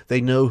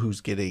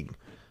who's getting,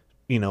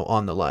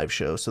 on the live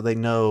show, so they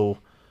know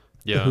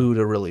who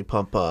to really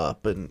pump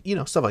up and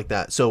stuff like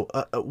that. So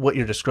what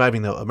you're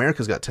describing though,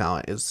 America's Got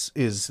Talent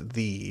is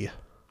the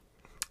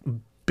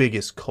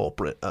biggest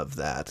culprit of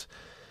that.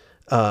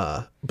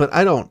 But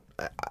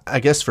I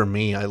guess for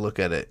me, I look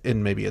at it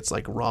and maybe it's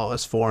like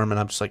rawest form, and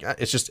I'm just like,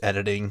 it's just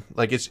editing.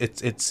 Like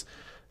it's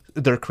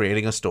they're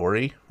creating a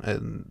story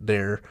and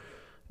they're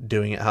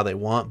doing it how they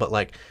want. But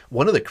like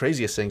one of the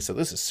craziest things, so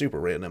this is super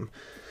random,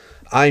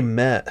 I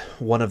met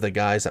one of the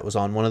guys that was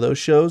on one of those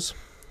shows.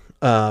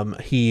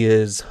 He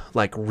is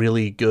like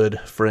really good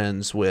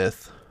friends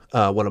with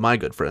one of my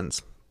good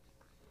friends,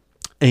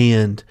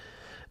 and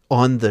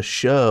on the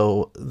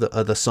show,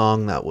 the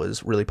song that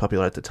was really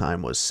popular at the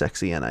time was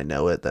 "Sexy and I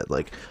Know It." That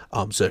like,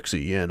 I'm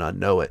sexy and I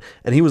know it.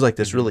 And he was like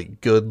this really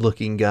good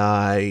looking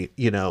guy,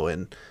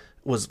 and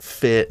was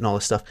fit and all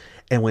this stuff.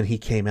 And when he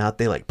came out,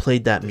 they like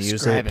played that music.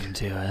 Describe him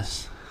to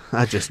us.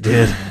 I just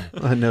did.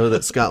 I know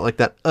that Scott like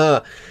that.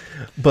 But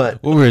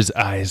what were his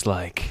eyes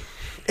like?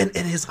 And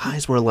his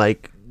eyes were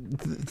like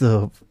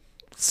the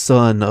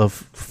sun of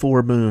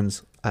 4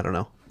 moons. I don't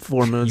know,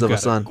 4 moons of a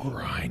sun.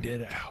 Grind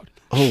it out.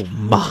 Oh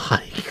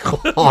my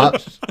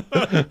gosh!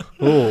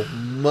 Oh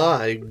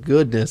my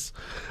goodness!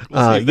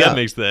 That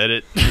makes the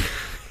edit.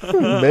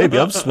 Maybe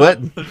I'm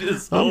sweating.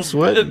 I'm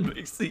sweating.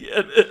 Makes the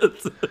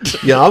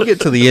edit. Yeah, I'll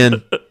get to the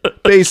end.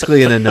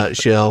 Basically, in a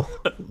nutshell,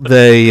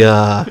 they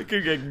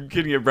Couldn't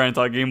get Brian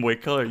talk Game Boy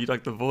Color. You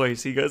talk The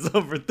Voice. He goes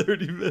on for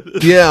 30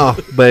 minutes. Yeah,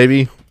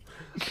 baby.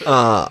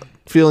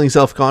 Feeling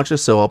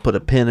self-conscious, so I'll put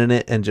a pin in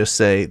it and just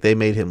say they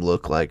made him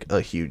look like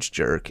a huge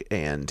jerk,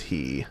 and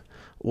he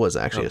was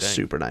actually a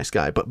super nice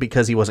guy. But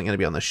because he wasn't going to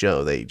be on the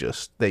show, they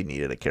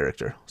needed a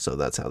character, so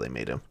that's how they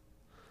made him.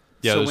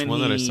 Yeah, so there's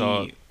one that I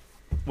saw.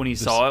 When he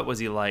saw it, was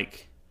he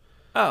like,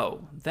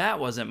 "Oh, that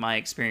wasn't my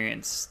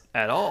experience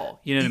at all"?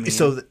 You know what I mean?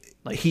 So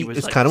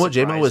it's kind of what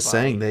J-Mo was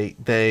saying.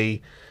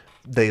 They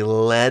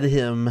led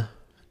him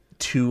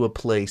to a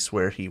place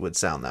where he would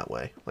sound that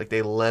way. Like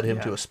they led him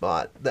to a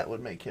spot that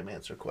would make him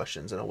answer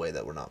questions in a way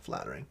that were not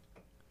flattering.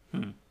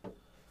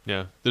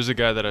 Yeah, there's a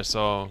guy that I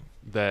saw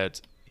that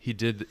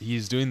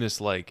he's doing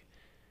this like,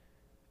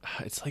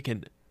 it's like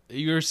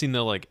you ever seen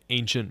the like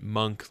ancient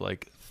monk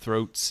like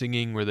throat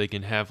singing where they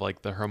can have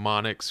like the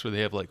harmonics where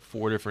they have like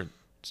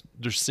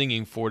they're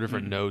singing 4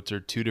 different notes or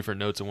 2 different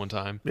notes at one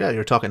time. Yeah,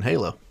 you're talking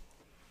Halo.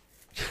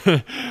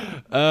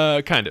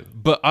 Kind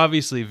of, but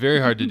obviously very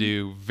hard to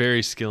do,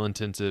 very skill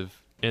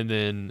intensive. And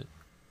then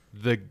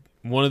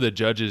one of the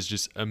judges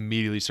just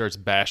immediately starts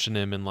bashing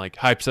him and like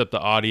hypes up the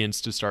audience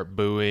to start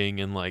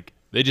booing and like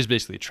they just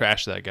basically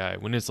trash that guy.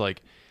 When it's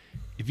like,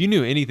 if you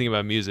knew anything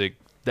about music,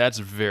 that's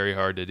very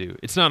hard to do.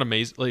 It's not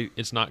amazing. Like,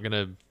 it's not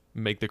gonna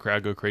make the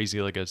crowd go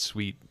crazy like a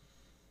sweet,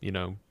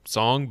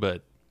 song,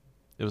 but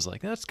it was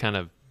like that's kind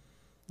of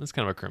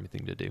a crummy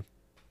thing to do.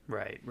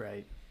 Right.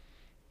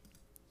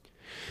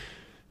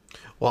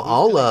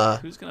 Well,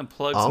 Who's gonna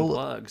plug some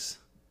plugs?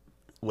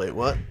 Wait,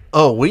 what?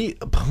 Oh,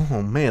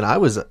 man,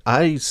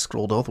 I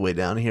scrolled all the way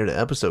down here to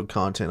episode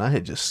content. I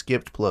had just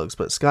skipped plugs,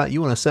 but Scott,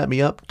 you want to set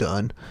me up?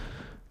 Done.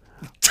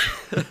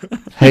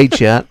 Hey,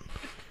 chat.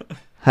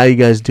 How you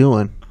guys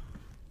doing?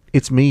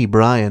 It's me,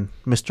 Brian.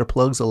 Mr.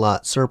 Plugs a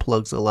lot, Sir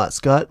Plugs a lot.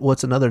 Scott,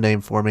 what's another name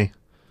for me?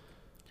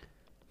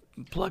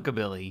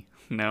 Pluggabilly.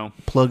 No.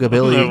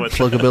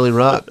 Pluggabilly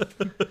Rock.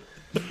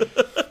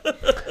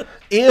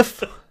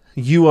 If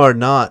you are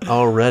not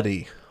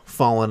already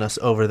following us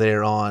over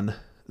there on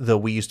the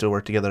We Used to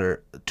Work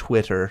Together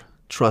Twitter,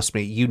 trust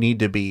me, you need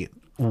to be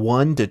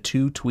 1 to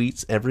 2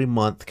 tweets every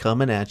month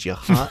coming at you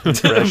hot and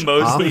fresh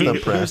off the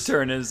press. Whose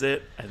turn is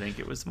it? I think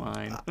it was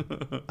mine.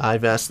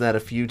 I've asked that a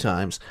few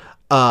times.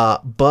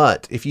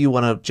 But if you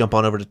want to jump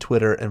on over to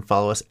Twitter and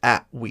follow us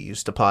at We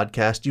Used to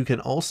Podcast, you can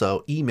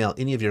also email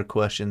any of your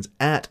questions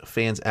at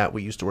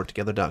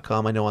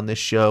fans@weusedtoworktogether.com. I know on this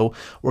show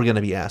we're going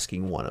to be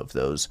asking one of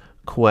those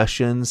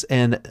questions,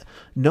 and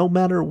no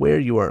matter where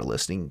you are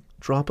listening,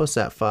 drop us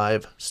that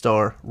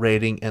 5-star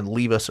rating and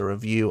leave us a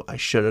review. I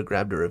should have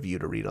grabbed a review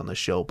to read on the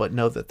show, but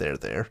know that they're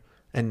there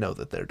and know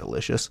that they're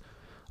delicious.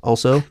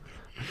 Also,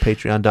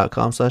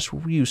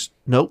 patreon.com/reuse.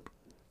 Nope.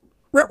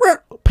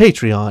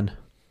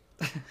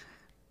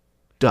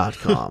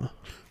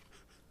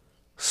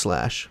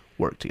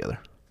 Patreon.com/work together.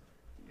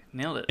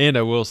 Nailed it. And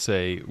I will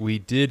say, we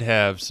did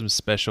have some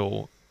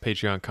special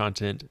Patreon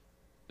content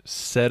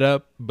set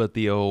up, but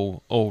the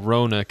old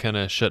Rona kind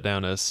of shut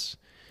down us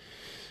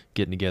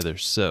getting together.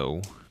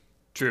 So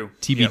True.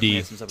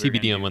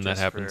 TBD on when that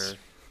happens.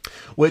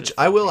 Which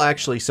I will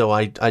actually. So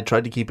I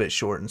tried to keep it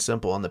short and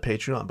simple on the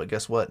Patreon, but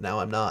guess what? Now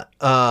I'm not.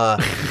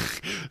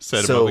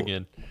 Set them up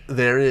again.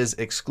 There is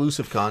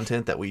exclusive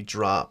content that we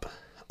drop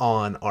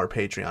on our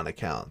Patreon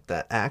account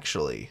that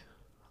actually,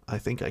 I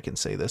think I can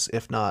say this.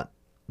 If not,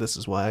 this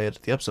is why I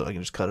edit the episode. I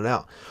can just cut it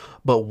out.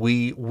 But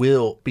we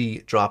will be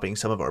dropping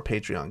some of our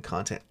Patreon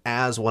content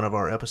as one of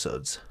our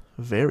episodes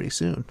very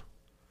soon.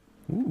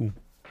 Ooh.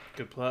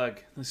 Good plug.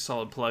 This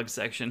solid plug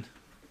section.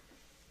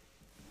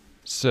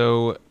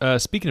 So,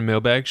 speaking of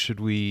mailbag, should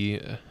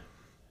we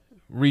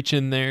reach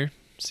in there,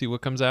 see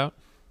what comes out?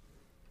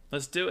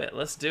 Let's do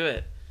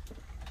it.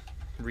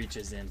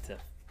 Reaches into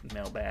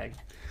mailbag.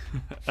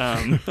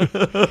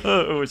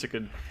 I wish I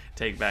could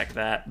take back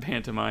that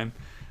pantomime.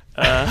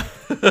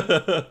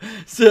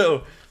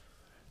 So,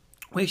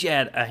 we actually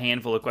had a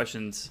handful of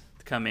questions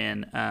come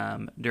in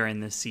during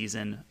this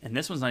season, and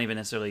this one's not even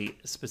necessarily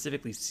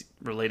specifically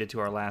related to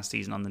our last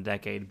season on the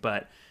decade,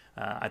 but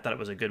I thought it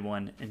was a good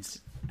one, and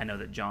I know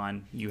that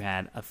John, you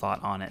had a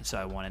thought on it, so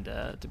I wanted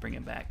to bring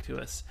it back to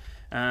us.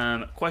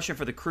 Question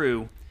for the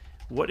crew: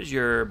 what is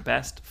your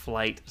best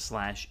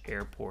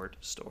flight/airport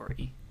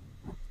story?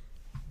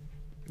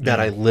 That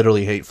I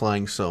literally hate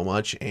flying so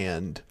much,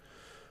 and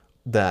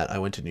that I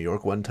went to New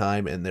York one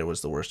time and there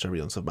was the worst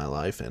turbulence of my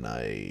life, and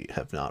I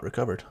have not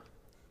recovered.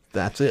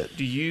 That's it.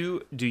 Do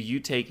you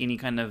take any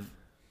kind of?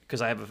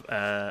 Because I have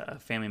a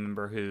family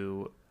member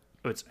who,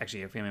 it's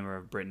actually a family member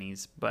of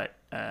Brittany's, but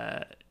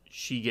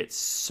she gets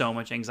so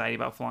much anxiety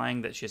about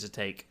flying that she has to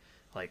take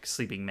like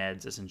sleeping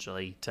meds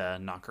essentially to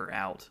knock her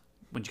out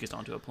when she gets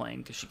onto a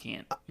plane because she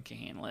can't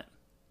handle it.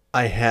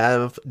 I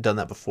have done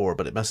that before,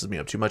 but it messes me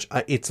up too much.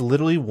 It's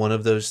literally one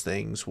of those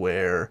things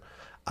where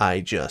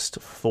I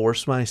just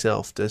force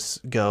myself to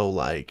go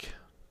like,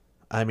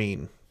 I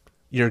mean,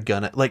 you're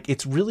gonna, like,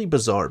 it's really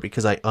bizarre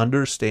because I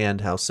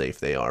understand how safe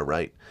they are,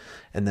 right?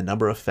 And the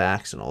number of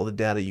facts and all the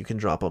data you can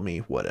drop on me,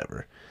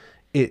 whatever.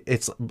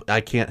 It's I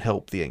can't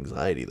help the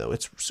anxiety, though.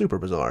 It's super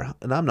bizarre,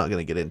 and I'm not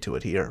going to get into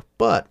it here.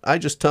 But I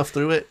just tough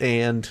through it,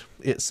 and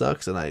it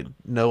sucks, and I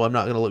know I'm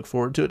not going to look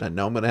forward to it. I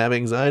know I'm going to have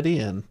anxiety,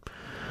 and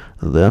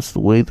that's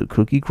the way the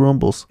cookie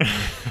crumbles.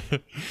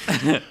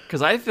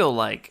 Because I feel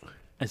like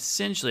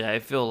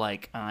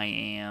I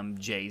am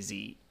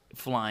Jay-Z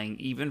flying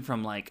even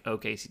from like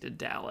OKC to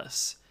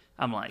Dallas.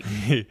 I'm like,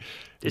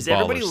 is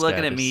everybody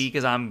looking at me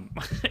because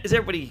is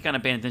everybody kind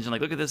of paying attention? Like,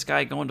 look at this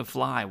guy going to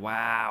fly.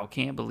 Wow,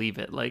 can't believe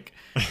it. Like,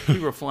 we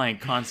were flying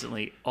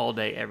constantly all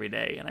day, every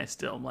day, and I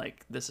still am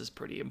like, this is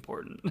pretty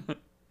important.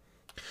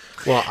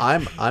 Well,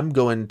 I'm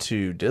going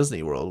to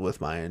Disney World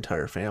with my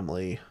entire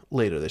family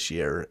later this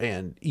year,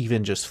 and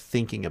even just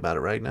thinking about it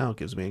right now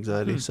gives me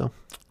anxiety. So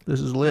this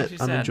is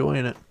lit. I'm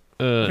enjoying it.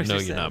 No,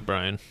 you're not,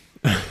 Brian.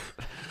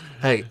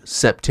 Hey,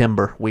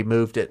 September. We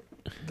moved it.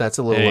 That's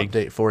a little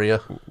update for you.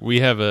 We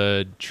have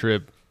a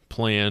trip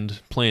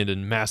planned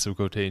in massive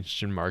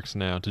quotation marks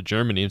now to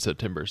Germany in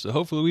September. So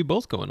hopefully we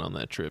both going on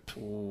that trip.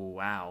 Ooh,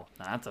 wow.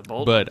 That's a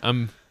bold But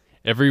one.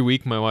 every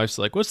week my wife's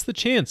like, what's the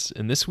chance?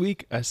 And this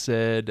week I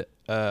said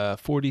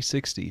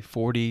 40-60.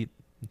 40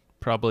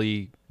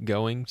 probably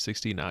going,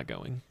 60 not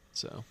going.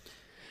 So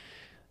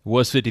it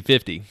was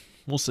 50-50.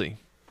 We'll see.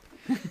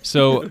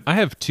 So I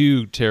have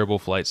two terrible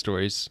flight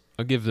stories.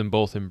 I'll give them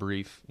both in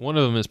brief. One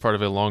of them is part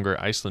of a longer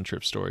Iceland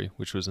trip story,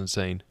 which was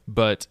insane.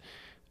 But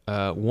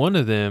one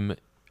of them,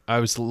 I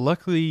was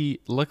luckily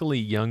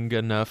young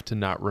enough to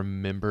not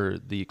remember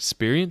the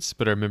experience,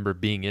 but I remember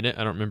being in it.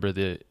 I don't remember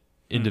the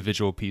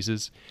individual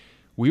pieces.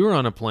 We were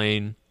on a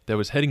plane that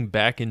was heading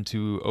back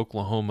into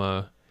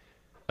Oklahoma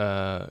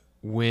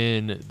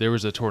when there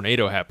was a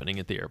tornado happening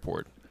at the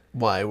airport.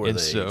 Why were And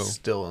they so-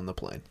 still on the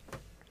plane?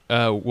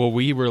 Well,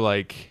 we were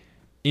like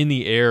in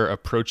the air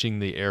approaching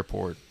the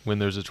airport when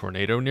there's a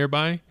tornado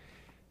nearby,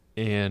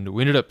 and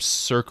we ended up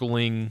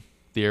circling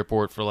the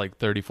airport for like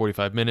 30,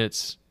 45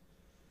 minutes.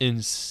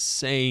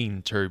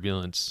 Insane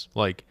turbulence.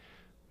 Like,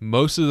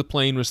 most of the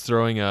plane was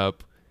throwing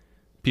up.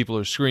 People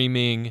are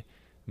screaming.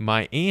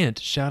 My aunt,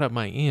 shout out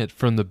my aunt,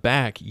 from the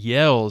back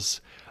yells,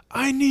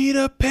 "I need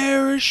a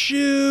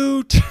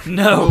parachute!"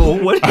 No,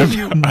 what are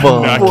you?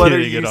 not what are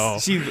kidding you? at all.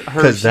 She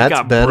 'Cause she that's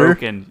got better?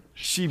 broken.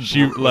 She was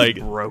like-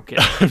 broken.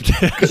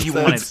 She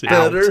wanted That's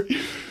out. better.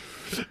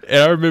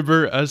 And I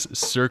remember us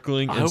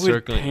circling I and would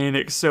circling.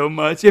 panic so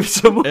much if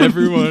someone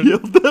Everyone-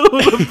 yelled that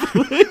on a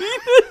plane.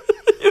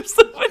 If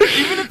someone,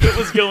 even if it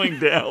was going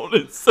down,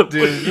 and someone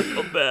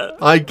yelled that.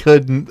 I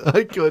couldn't.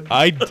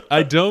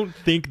 I don't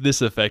think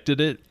this affected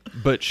it,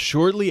 but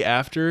shortly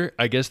after,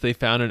 I guess they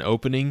found an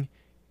opening,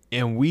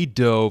 and we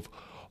dove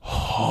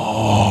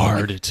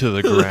hard to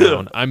the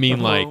ground. I mean,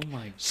 like,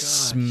 my gosh.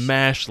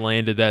 smash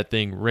landed that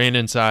thing, ran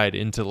inside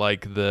into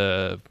like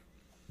the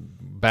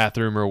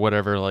bathroom or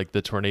whatever, like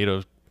the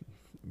tornado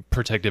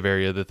protective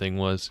area the thing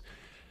was.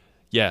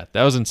 Yeah,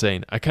 that was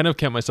insane. I kind of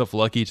count myself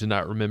lucky to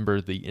not remember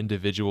the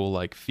individual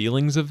like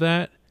feelings of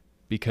that,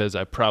 because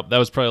that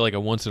was probably like a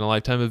once in a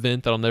lifetime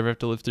event that I'll never have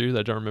to live through that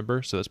I don't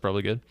remember, so that's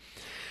probably good.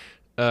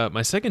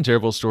 My second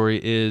terrible story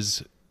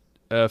is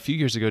a few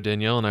years ago,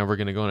 Danielle and I were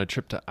going to go on a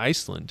trip to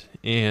Iceland,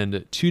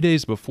 and 2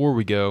 days before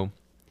we go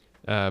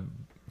to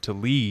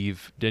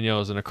leave, Danielle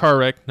was in a car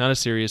wreck, not a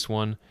serious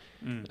one,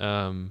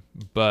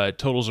 but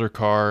totals her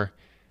car,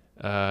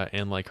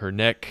 and like her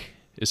neck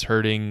is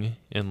hurting,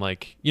 and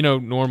like, you know,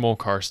 normal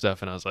car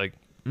stuff. And I was like,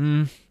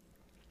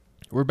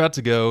 we're about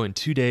to go in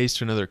 2 days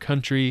to another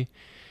country.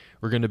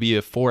 We're going to be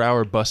a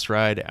 4-hour bus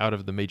ride out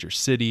of the major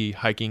city,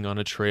 hiking on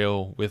a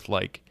trail with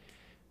like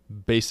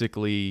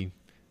basically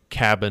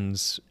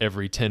cabins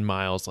every 10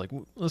 miles. Like,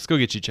 let's go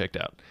get you checked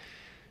out.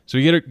 So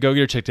we go get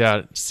her checked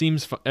out.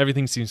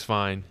 Everything seems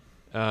fine.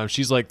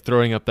 She's like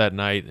throwing up that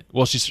night.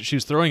 Well, she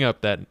was throwing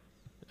up that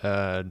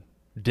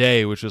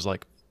day, which was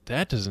like,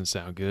 that doesn't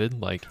sound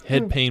good. Like,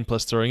 head pain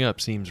plus throwing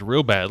up seems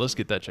real bad. Let's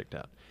get that checked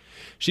out.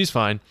 She's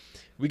fine.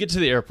 We get to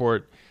the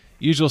airport.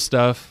 Usual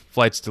stuff.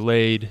 Flight's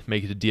delayed.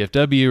 Make it to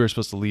DFW. We're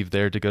supposed to leave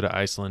there to go to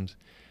Iceland.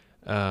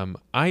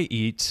 I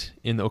eat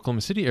in the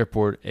Oklahoma City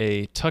airport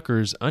a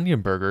Tucker's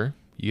onion burger.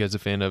 You guys a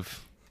fan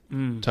of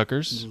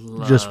Tucker's?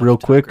 Just real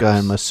quick,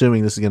 Tuckers. I'm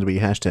assuming this is going to be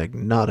hashtag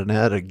not an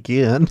ad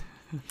again.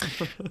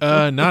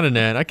 Not an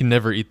ad. I can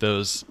never eat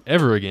those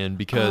ever again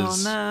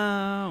because... Oh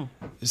no!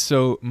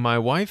 So my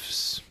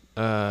wife's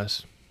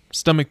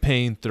stomach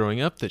pain, throwing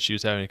up that she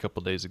was having a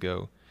couple days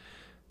ago,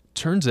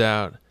 turns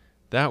out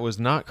that was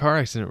not car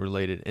accident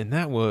related, and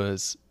that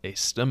was a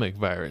stomach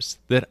virus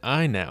that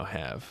I now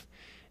have.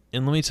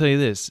 And let me tell you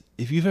this,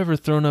 if you've ever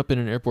thrown up in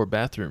an airport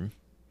bathroom,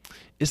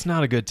 it's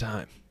not a good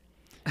time.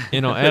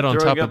 And I'll add on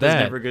Throwing top up of that,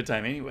 is never a good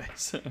time anyway.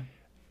 So.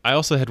 I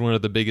also had one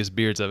of the biggest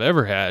beards I've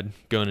ever had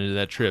going into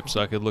that trip,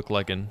 so I could look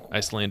like an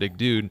Icelandic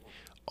dude.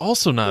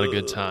 Also not a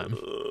good time.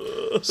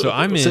 So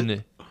I'm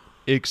in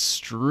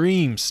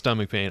extreme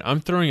stomach pain. I'm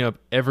throwing up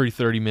every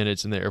 30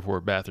 minutes in the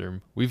airport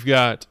bathroom. We've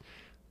got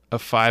a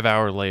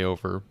 5-hour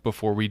layover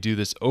before we do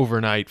this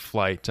overnight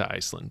flight to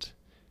Iceland.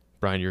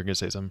 Brian, you were going to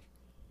say something?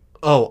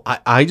 Oh,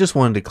 I just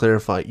wanted to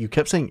clarify. You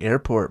kept saying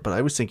airport, but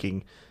I was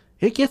thinking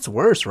it gets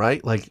worse,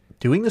 right? Like,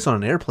 doing this on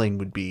an airplane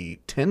would be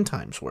 10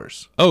 times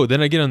worse. Oh, then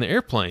I get on the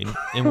airplane,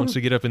 and once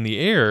we get up in the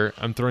air,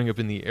 I'm throwing up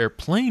in the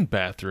airplane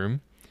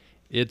bathroom.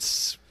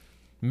 It's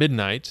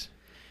midnight.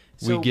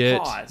 So we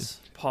get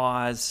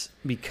pause,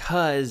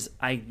 because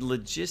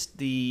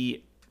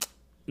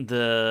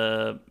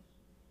the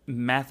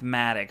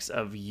mathematics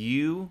of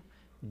you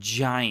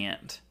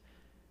giant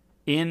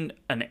in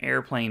an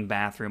airplane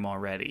bathroom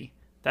already.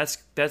 That's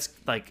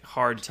like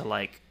hard to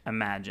like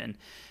imagine.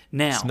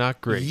 Now, It's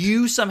not great.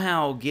 You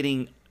somehow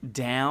getting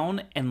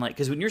down and like,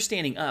 because when you're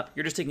standing up,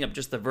 you're just taking up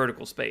just the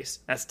vertical space.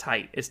 That's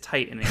tight. It's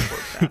tight in an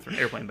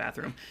airplane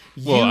bathroom.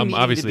 Well, You I'm need to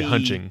obviously be-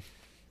 hunching. I'm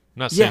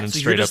not Yeah, standing so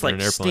straight you're just up like in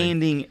an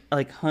airplane.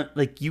 standing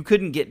like you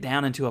couldn't get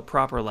down into a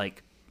proper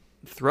like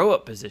throw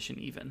up position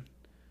even.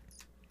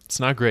 It's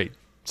not great.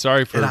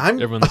 Sorry for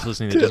And everyone that's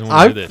listening that doesn't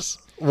want to hear this.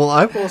 Well,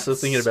 I'm also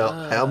thinking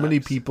about how many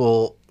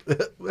people,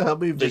 how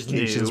many Just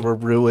vacations knew. were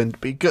ruined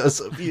because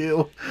of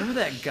you. Remember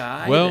that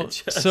guy? Well, that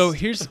just... so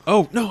here's.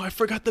 Oh no, I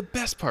forgot the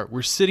best part.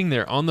 We're sitting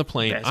there on the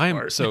plane. Best I'm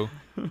part. so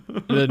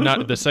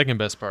not the second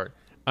best part.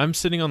 I'm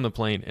sitting on the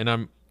plane and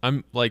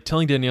I'm like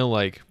telling Danielle,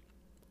 like,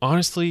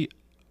 honestly,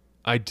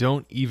 I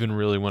don't even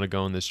really want to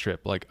go on this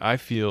trip. Like, I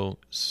feel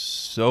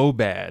so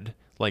bad.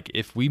 Like,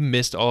 if we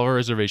missed all our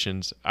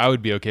reservations, I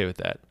would be okay with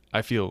that.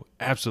 I feel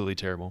absolutely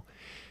terrible.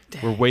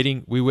 We're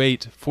waiting. We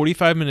wait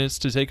 45 minutes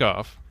to take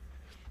off.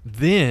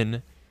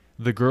 Then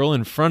the girl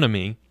in front of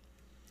me,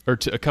 or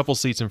a couple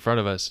seats in front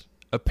of us,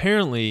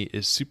 apparently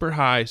is super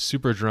high,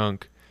 super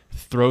drunk,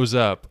 throws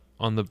up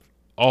on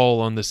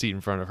the seat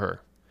in front of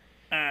her.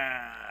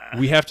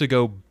 We have to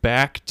go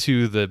back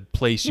to the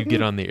place you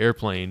get on the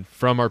airplane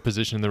from our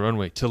position in the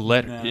runway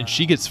and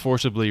she gets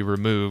forcibly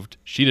removed.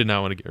 She did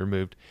not want to get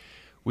removed.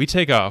 We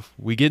take off.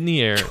 We get in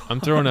the air. I'm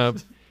throwing up.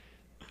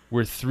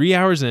 We're 3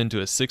 hours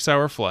into a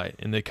 6-hour flight,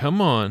 and they come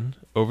on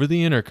over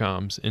the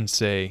intercoms and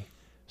say,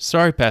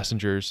 "Sorry,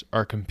 passengers,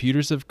 our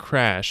computers have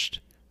crashed.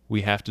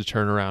 We have to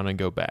turn around and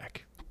go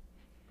back."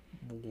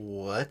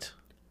 What?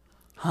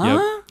 Huh?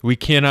 Yep.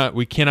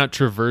 We cannot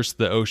traverse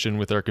the ocean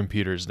with our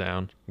computers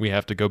down. We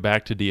have to go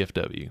back to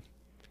DFW.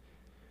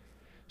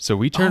 So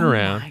we turn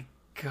around. Oh my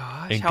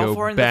gosh. and How go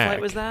far in back. the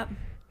flight was that?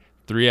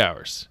 3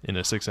 hours in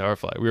a 6-hour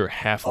flight. We were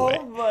halfway.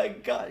 Oh my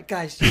god.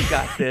 Guys, you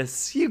got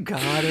this. You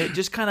got it.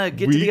 Just kind of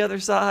get to the other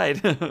side.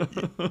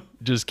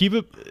 Just keep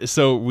it.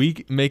 So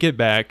we make it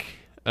back.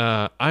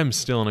 I'm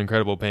still in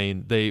incredible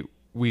pain.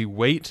 We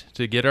wait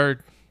to get our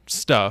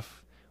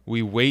stuff.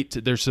 We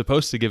wait. They're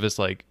supposed to give us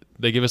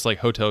they give us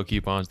hotel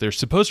coupons. They're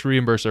supposed to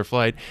reimburse our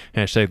flight.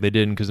 Hashtag they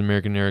didn't, because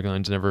American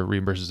Airlines never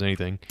reimburses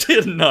anything.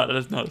 That's not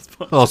a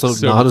sponsor.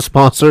 Also, not a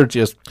sponsor.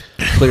 Just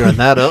clearing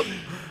that up.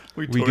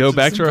 We go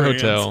back to our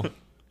hotel.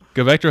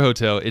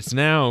 It's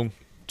now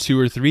 2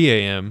 or 3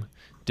 a.m.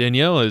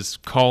 Danielle is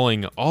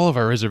calling all of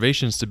our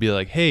reservations to be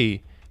like,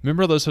 "Hey,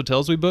 remember all those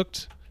hotels we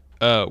booked?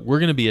 We're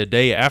going to be a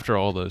day after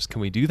all those.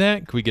 Can we do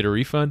that? Can we get a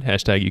refund?"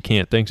 Hashtag you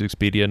can't. Thanks,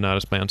 Expedia, not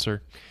a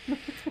sponsor.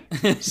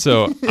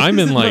 So I'm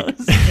in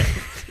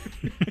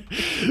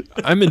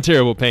I'm in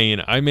terrible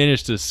pain. I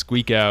managed to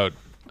squeak out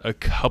a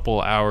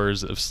couple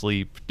hours of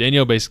sleep.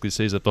 Danielle basically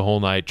stays up the whole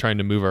night trying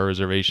to move our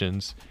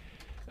reservations.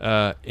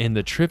 And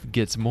the trip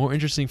gets more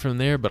interesting from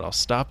there, but I'll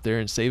stop there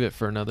and save it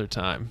for another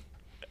time.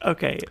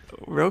 Okay,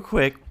 real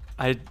quick.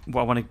 I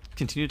want to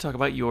continue to talk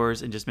about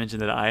yours and just mention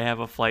that I have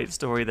a flight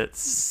story that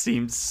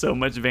seems so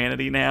much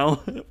vanity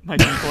now, my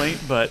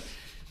complaint. But,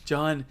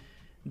 John,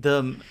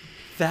 the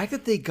fact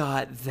that they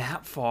got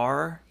that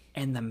far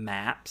and the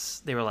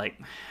maps, they were like,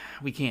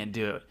 "We can't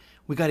do it.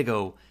 We got to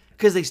go."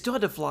 Because they still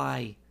had to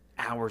fly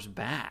hours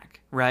back,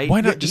 right?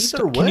 Why not just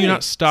either can you way.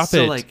 not stop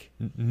So, at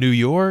New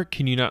York?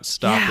 Can you not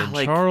stop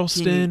in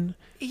Charleston?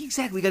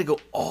 Exactly. We got to go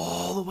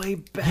all the way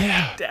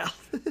back to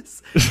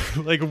Dallas.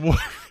 What?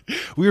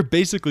 We were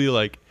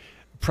basically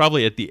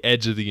probably at the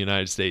edge of the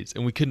United States,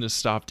 and we couldn't have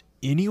stopped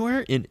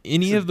anywhere in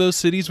any of those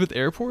cities with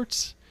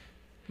airports.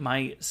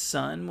 My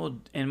son will,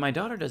 and my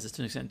daughter does this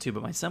to an extent too,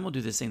 but my son will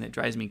do this thing that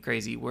drives me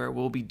crazy where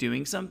we'll be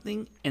doing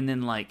something and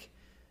then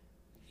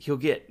he'll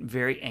get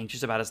very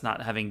anxious about us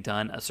not having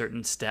done a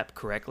certain step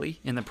correctly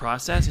in the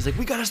process. He's like,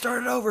 "We got to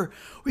start it over.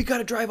 We got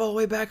to drive all the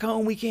way back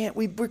home. We can't.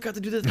 We've got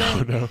to do this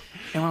thing." No.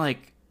 And we're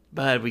like,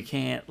 "Bud, we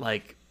can't.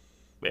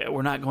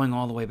 We're not going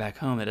all the way back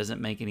home. It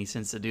doesn't make any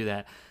sense to do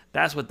that."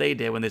 That's what they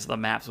did when the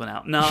maps went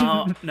out.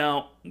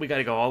 No, we got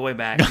to go all the way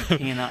back. We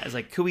cannot. It's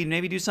like, could we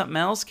maybe do something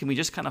else? Can we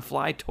just kind of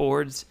fly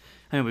towards?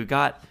 I mean,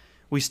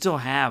 we still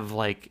have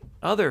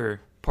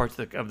other parts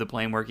of the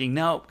plane working.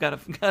 No, got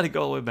to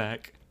go all the way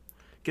back.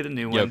 Get a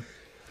new one.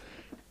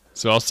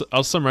 So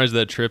I'll summarize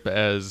that trip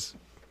as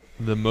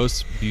the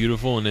most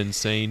beautiful and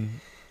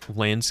insane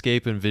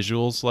landscape and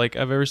visuals I've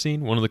ever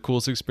seen. One of the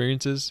coolest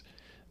experiences,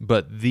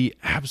 but the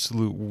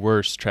absolute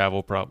worst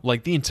travel problem.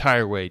 The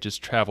entire way,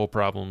 just travel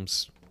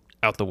problems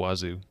out the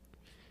wazoo.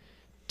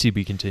 To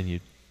be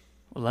continued.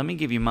 Well, let me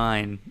give you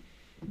mine.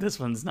 This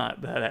one's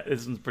not that.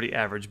 This one's pretty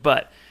average,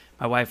 but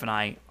my wife and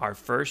I, our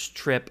first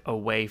trip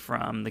away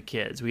from the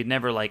kids, we'd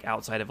never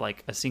outside of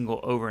a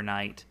single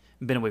overnight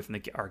been away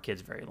from our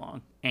kids very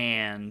long,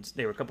 and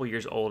they were a couple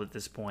years old at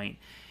this point,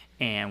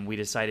 and we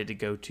decided to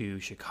go to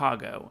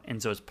Chicago. And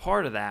so as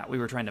part of that, we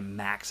were trying to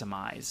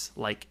maximize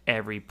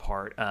every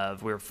part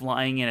of, we were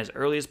flying in as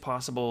early as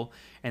possible,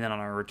 and then on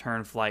our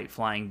return flight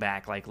flying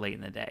back late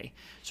in the day,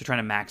 so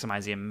trying to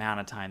maximize the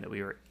amount of time that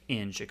we were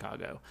in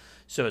Chicago.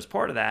 So as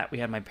part of that, we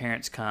had my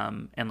parents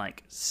come and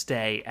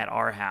stay at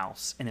our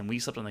house, and then we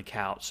slept on the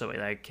couch so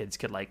kids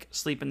could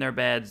sleep in their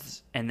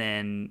beds and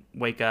then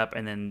wake up,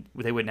 and then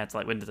they wouldn't have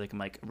to take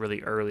them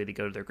really early to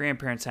go to their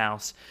grandparents'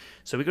 house.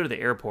 So we go to the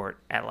airport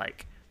at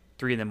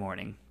 3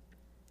 a.m,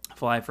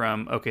 fly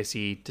from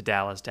OKC to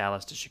Dallas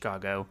to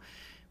Chicago.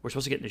 We're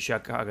supposed to get into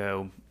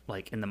Chicago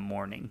in the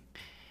morning.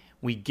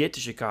 We get to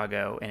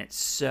Chicago and it's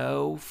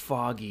so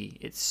foggy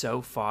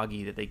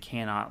that they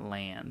cannot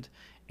land.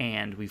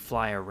 And we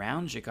fly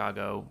around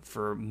Chicago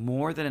for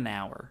more than an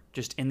hour,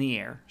 just in the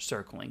air,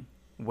 circling,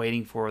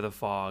 waiting for the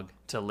fog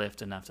to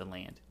lift enough to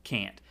land.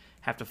 Can't.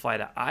 Have to fly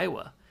to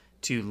Iowa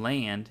to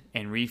land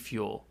and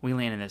refuel. We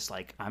land in this,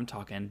 I'm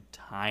talking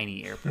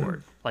tiny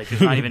airport.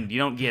 There's not even, you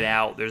don't get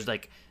out. There's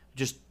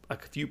just a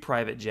few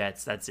private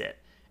jets. That's it.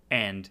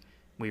 And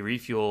we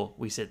refuel.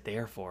 We sit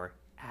there for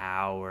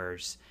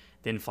hours.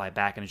 then fly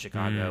back into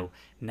Chicago.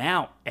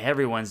 Now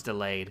everyone's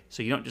delayed,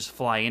 so you don't just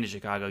fly into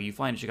Chicago. You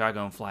fly into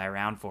Chicago and fly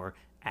around for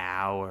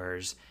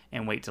hours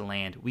and wait to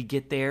land. We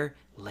get there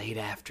late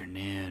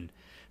afternoon.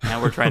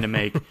 Now we're trying to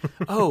make,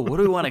 what do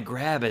we want to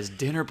grab as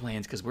dinner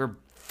plans because we're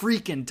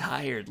freaking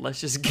tired.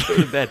 Let's just go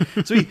to bed.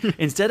 So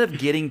instead of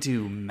getting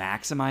to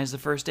maximize the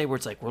first day where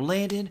it's like, we're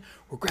landing,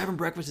 we're grabbing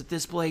breakfast at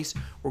this place,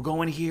 we're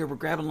going here, we're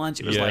grabbing lunch.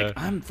 It was like,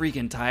 I'm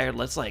freaking tired.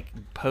 Let's like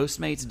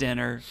Postmates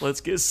dinner.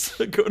 Let's go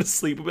to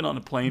sleep. We've been on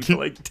a plane for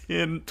like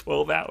 10,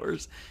 12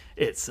 hours.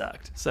 It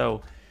sucked.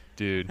 So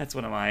dude, that's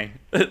one of my,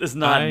 it's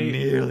not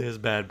nearly as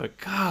bad, but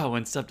God,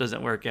 when stuff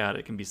doesn't work out,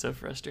 it can be so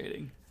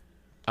frustrating.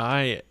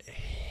 I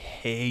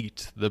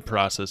hate the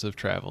process of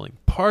traveling.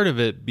 Part of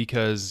it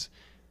because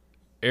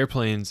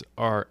airplanes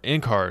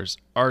and cars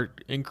are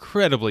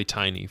incredibly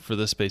tiny for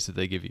the space that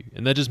they give you.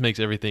 And that just makes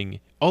everything,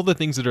 all the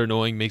things that are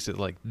annoying makes it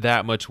like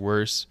that much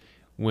worse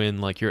when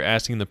like you're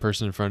asking the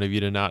person in front of you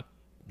to not,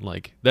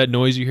 like, that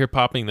noise you hear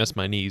popping, that's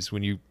my knees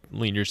when you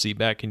lean your seat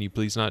back. Can you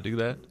please not do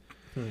that?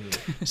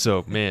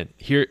 So, man,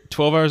 here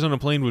 12 hours on a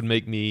plane would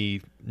make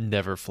me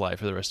never fly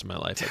for the rest of my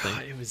life, I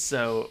think. It was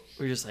so,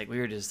 we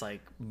were just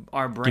like,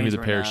 our brains Give me the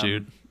were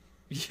parachute. numb.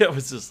 Yeah, it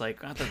was just like,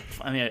 talk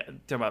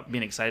about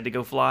being excited to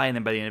go fly, and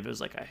then by the end of it, it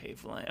was like, I hate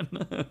flying.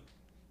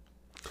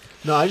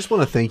 No, I just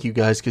want to thank you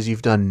guys because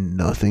you've done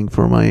nothing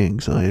for my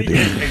anxiety.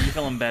 Are you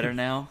feeling better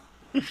now?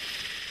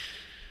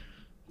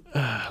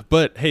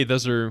 But hey,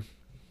 those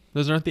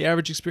aren't the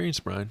average experience,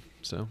 Brian.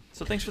 So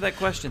Thanks for that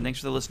question. Thanks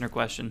for the listener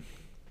question.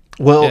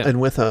 Well, Yeah. and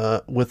with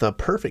a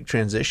perfect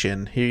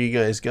transition, here you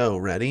guys go.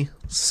 Ready?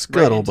 Right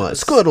Scuttlebutt. into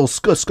this.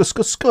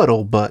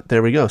 Scuttlebutt.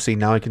 There we go. See,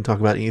 now I can talk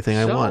about anything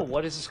I So, want.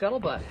 what is a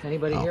scuttlebutt?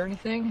 Anybody hear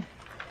anything?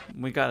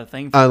 We got a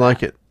thing for I that.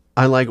 like it.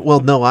 Well,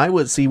 no, I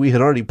would see we had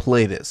already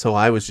played it, so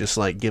I was just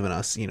like giving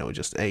us,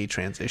 just a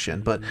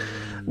transition. But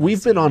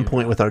we've been on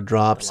point with our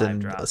drops The live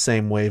and drop.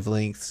 same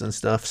wavelengths and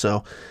stuff,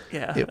 so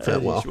Yeah, it fit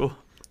as well. usual.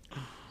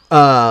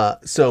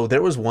 So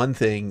there was one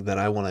thing that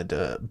I wanted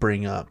to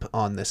bring up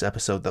on this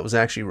episode that was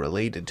actually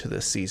related to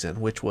this season,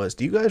 which was,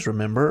 do you guys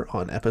remember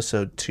on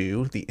episode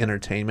 2, the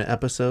entertainment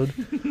episode,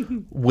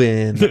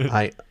 when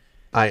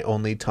I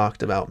only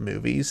talked about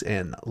movies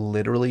and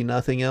literally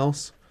nothing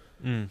else?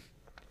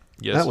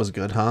 yes, That was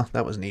good, huh?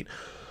 That was neat.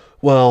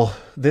 Well,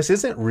 this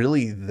isn't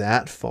really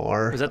that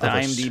far. Was that the of a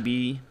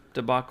IMDb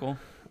debacle?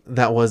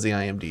 That was the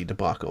IMDb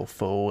debacle,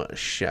 faux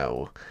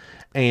show.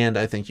 And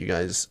I think you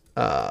guys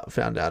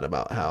found out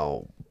about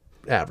how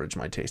average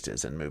my taste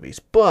is in movies.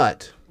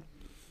 But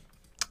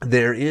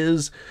there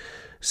is...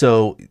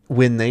 So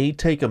when they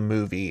take a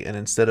movie and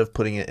instead of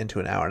putting it into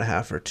an hour and a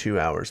half or 2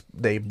 hours,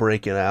 they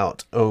break it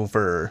out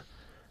over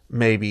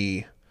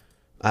maybe,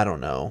 I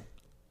don't know,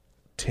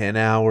 10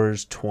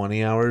 hours,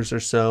 20 hours or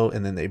so,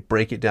 and then they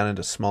break it down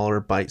into smaller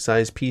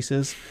bite-sized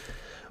pieces.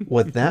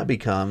 What that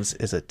becomes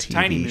is a TV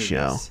Tiny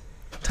show. movies.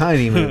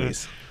 Tiny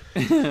movies.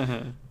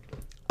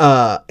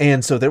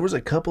 And so there was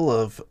a couple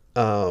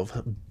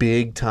of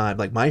big time,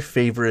 like my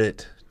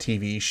favorite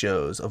TV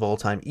shows of all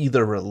time,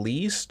 either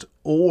released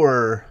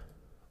or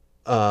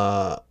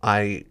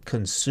I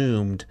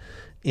consumed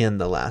in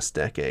the last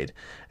decade.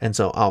 And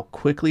so I'll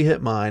quickly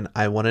hit mine.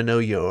 I want to know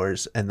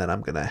yours, and then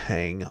I'm going to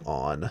hang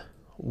on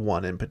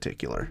one in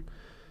particular.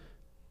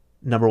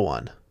 Number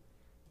one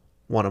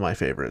of my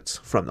favorites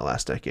from the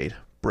last decade,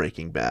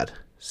 Breaking Bad.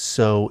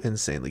 So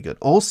insanely good.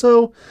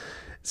 Also,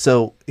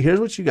 so here's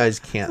what you guys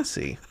can't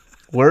see.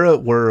 We're a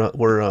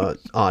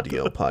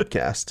audio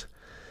podcast.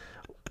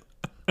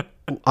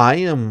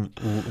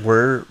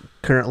 We're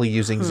currently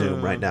using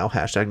Zoom right now.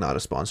 Hashtag not a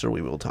sponsor.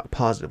 We will talk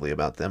positively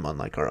about them,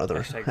 unlike our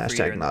other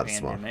hashtag not a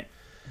sponsor.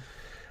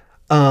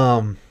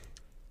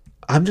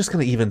 I'm just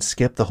gonna even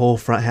skip the whole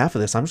front half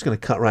of this. I'm just gonna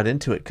cut right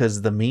into it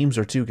because the memes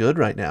are too good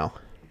right now.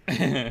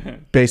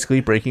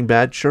 Basically, Breaking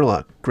Bad,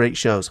 Sherlock, great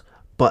shows.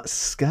 But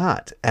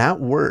Scott at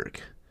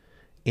work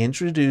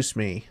introduced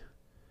me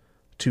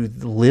to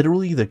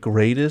literally the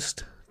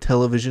greatest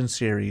television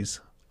series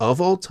of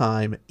all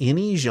time,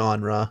 any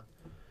genre,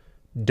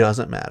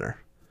 doesn't matter.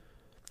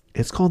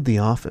 It's called The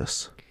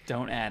Office.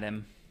 Don't add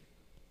him.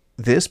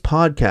 This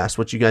podcast,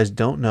 what you guys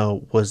don't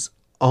know, was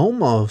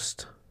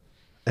almost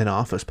an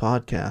Office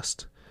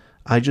podcast.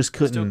 I just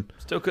couldn't.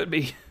 Still could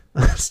be.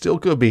 Still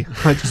could be.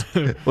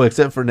 Well,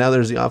 except for now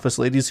there's the Office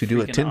ladies who do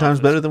it Freaking 10 times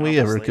better than we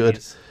Office ever could.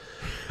 ladies.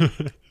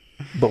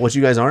 But what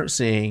you guys aren't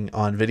seeing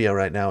on video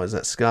right now is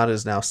that Scott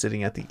is now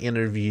sitting at the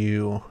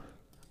interview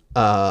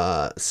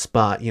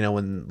spot,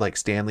 when like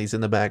Stanley's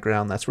in the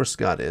background, that's where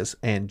Scott is,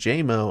 and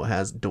J-Mo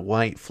has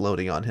Dwight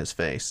floating on his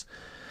face,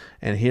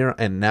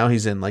 and now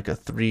he's in like a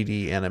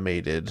 3D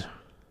animated.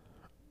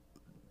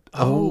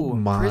 Oh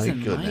my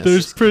Prison goodness! Mike.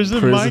 There's Prison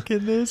Prison- Mike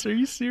in this. Are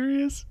you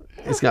serious?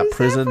 It's got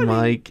Prison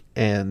Mike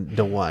and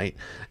Dwight.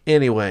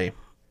 Anyway,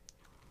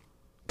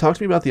 talk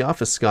to me about The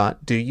Office,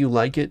 Scott. Do you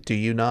like it? Do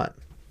you not?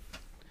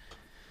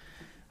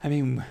 I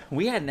mean,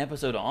 we had an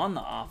episode on The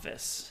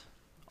Office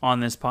on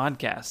this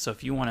podcast. So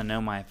if you want to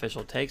know my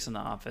official takes on The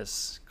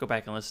Office, go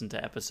back and listen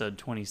to episode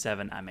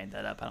 27. I made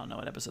that up. I don't know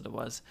what episode it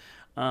was.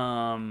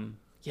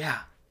 Yeah,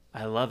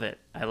 I love it.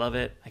 I love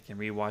it. I can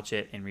rewatch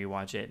it and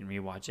rewatch it and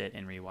rewatch it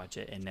and rewatch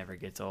it. It never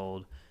gets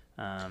old.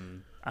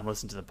 I'm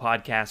listening to the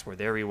podcast where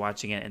they're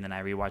rewatching it, and then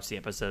I rewatch the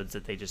episodes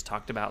that they just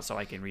talked about, so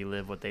I can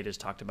relive what they just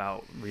talked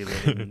about,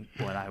 reliving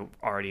when I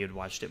already had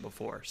watched it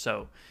before.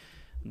 So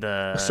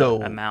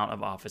the amount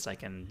of Office I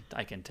can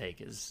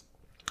take is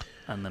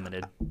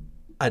unlimited.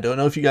 I don't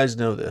know if you guys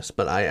know this,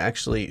 but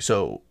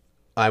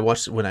I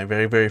watched when I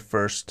very, very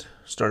first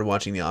started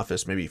watching The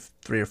Office, maybe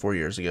 3 or 4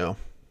 years ago.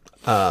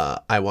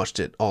 I watched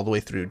it all the way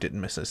through,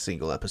 didn't miss a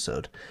single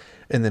episode.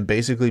 And then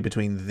basically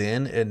between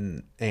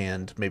then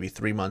and maybe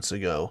 3 months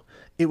ago,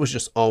 it was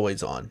just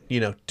always on.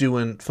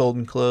 Doing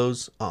folding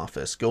clothes,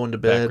 Office, going to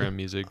bed, Background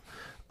music,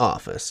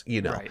 Office. Right,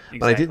 exactly,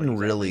 but I didn't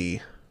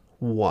really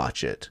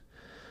watch it,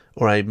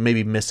 or I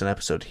maybe missed an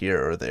episode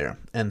here or there.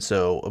 And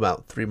so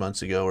about 3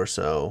 months ago or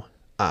so,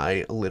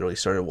 I literally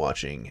started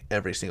watching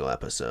every single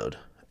episode.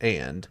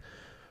 And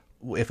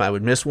if I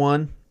would miss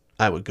one,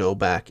 I would go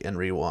back and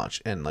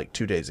rewatch. And like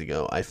 2 days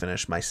ago, I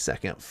finished my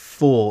second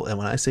full. And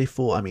when I say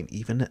full, I mean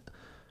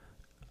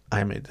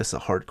this is a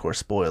hardcore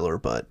spoiler,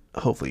 but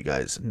hopefully you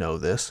guys know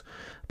this.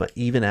 But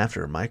even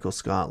after Michael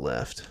Scott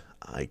left,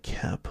 I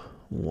kept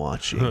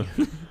watching.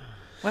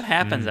 What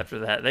happens after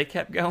that? They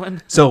kept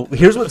going? So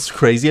here's what's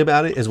crazy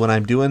about it is when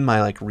I'm doing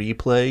my like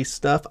replay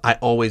stuff, I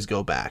always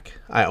go back.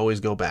 I always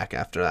go back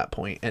after that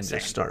point and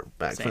just start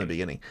back from the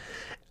beginning.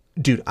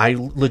 Dude, I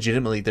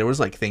legitimately, there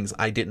was like things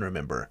I didn't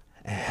remember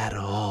at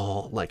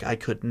all. Like I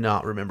could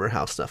not remember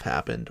how stuff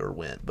happened or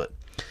went. But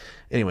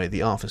anyway,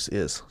 The Office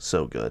is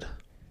so good.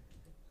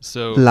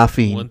 So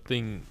Laughing. One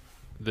thing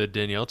that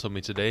Danielle told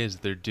me today is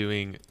they're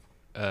doing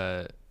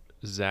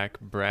Zach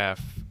Braff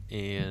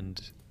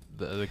and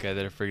the other guy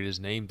that I forget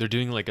his name. They're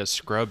doing like a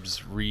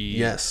Scrubs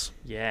Yes.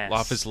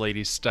 Office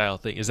Ladies style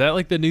thing. Is that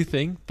like the new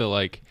thing? The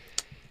like,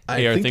 I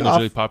hey, our think thing was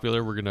really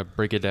popular. We're gonna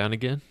break it down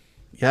again.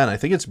 Yeah, and I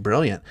think it's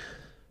brilliant.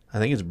 I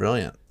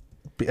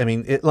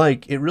mean,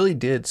 it really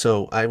did.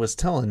 So I was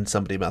telling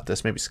somebody about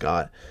this, maybe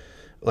Scott.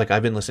 Like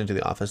I've been listening to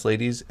The Office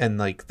Ladies, and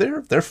like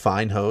they're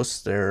fine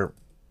hosts. They're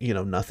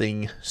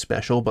nothing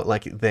special, but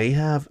like they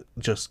have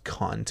just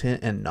content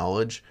and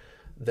knowledge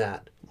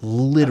that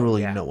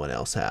literally no one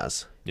else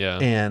has. Yeah.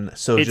 And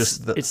so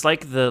it's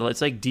like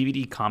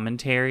DVD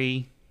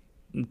commentary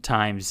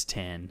times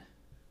 10.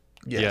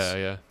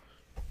 Yes.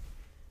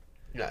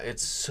 Yeah,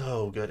 it's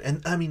so good.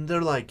 And I mean,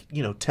 they're like,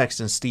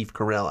 texting Steve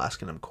Carell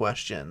asking him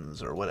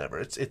questions or whatever.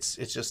 It's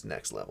just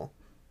next level.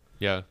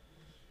 Yeah.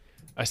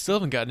 I still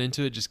haven't gotten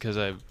into it just because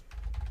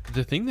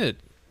the thing that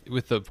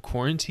with the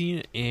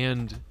quarantine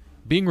and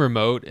being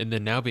remote and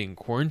then now being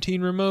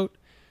quarantine remote,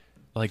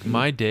 like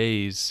my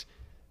days,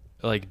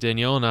 like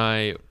Danielle and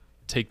I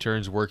take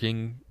turns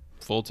working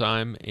full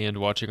time and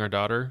watching our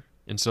daughter.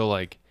 And so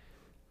like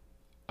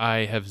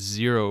I have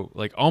zero,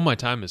 like all my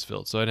time is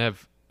filled. So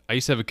I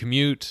used to have a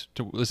commute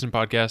to listen to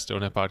podcasts.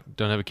 Don't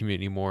have a commute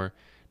anymore.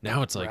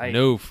 Now it's like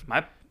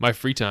my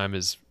free time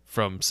is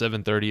from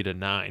 7:30 to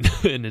 9,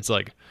 and it's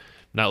like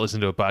not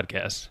listening to a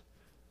podcast.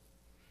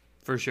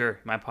 For sure,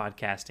 my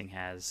podcasting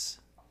has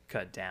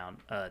cut down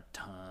a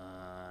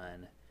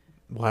ton.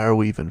 Why are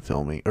we even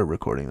filming or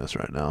recording this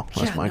right now?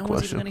 That's my question. No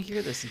one's even going to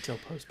hear this until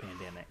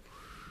post-pandemic.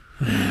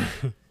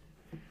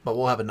 But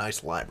we'll have a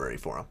nice library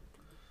for them.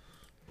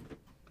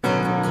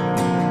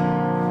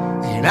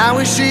 And I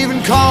wish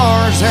even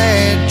cars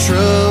had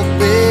truck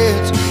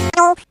beds.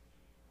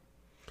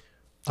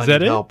 Is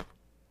that it? Help.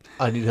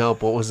 I need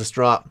help. What was this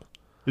drop?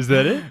 Is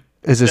that it?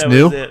 Is this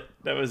new?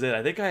 That was it.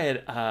 I think I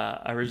had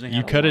originally.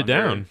 You cut it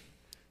down.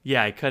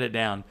 Yeah, I cut it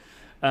down.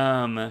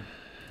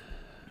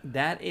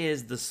 That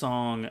is the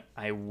song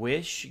 "I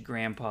Wish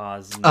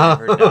Grandpa's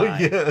Never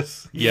Died."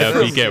 Yes. Yeah,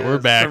 PK, we're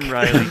back. From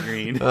Riley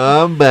Green.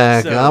 I'm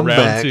back. So, I'm Round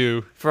back.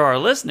 2. For our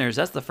listeners,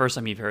 that's the first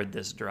time you've heard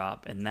this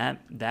drop, and that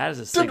is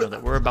a signal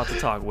that we're about to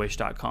talk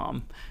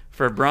Wish.com.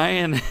 For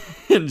Brian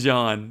and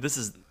John, this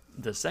is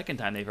the second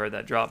time they've heard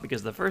that drop,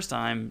 because the first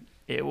time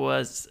it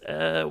was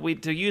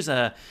to use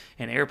an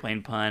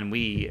airplane pun,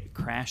 we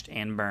crashed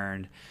and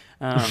burned.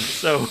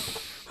 So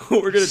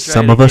we're gonna try.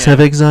 Some of us have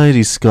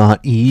anxiety,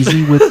 Scott.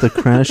 Easy with the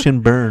crash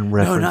and burn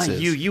references. No,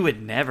 not you. You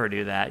would never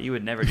do that.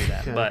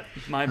 But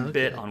my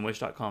bit on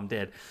Wish.com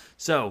did.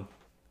 So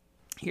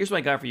here's what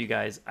I got for you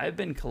guys. I've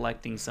been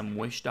collecting some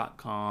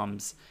Wish.com.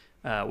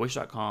 Wow,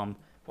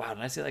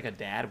 did I say like a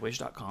dad?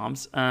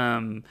 Wish.com's.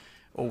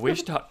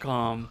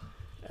 Wish.com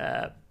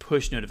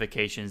push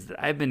notifications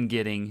that I've been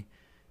getting,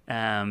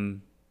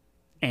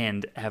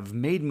 and have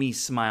made me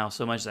smile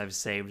so much that I've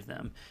saved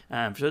them.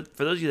 For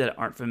those of you that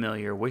aren't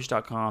familiar,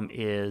 Wish.com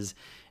is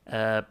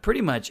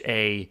pretty much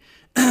a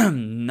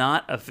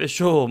not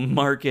official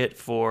market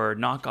for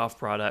knockoff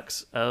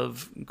products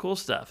of cool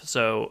stuff.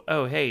 So,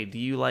 hey, do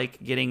you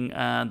like getting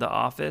the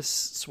Office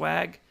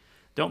swag?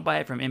 Don't buy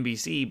it from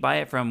NBC. Buy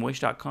it from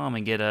Wish.com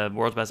and get a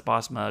World's Best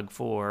Boss mug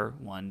for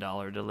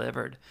 $1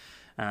 delivered.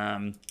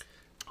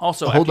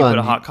 Also, if you put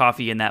a hot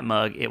coffee in that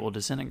mug, it will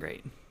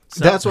disintegrate.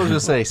 So. That's what I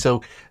was going to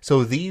say.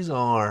 So these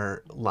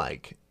are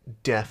like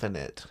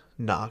definite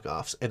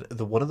knockoffs. And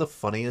one of the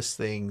funniest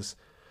things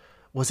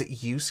Was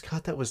it you,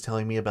 Scott, that was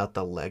telling me about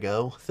the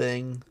Lego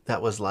thing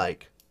that was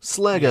like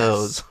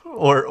Slegos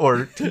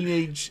or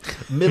teenage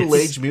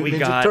middle-aged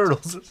Mutant Ninja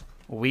Turtles?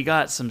 We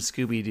got some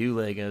Scooby-Doo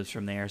Legos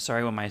from there.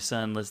 Sorry when my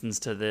son listens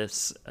to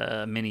this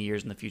many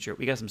years in the future.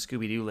 We got some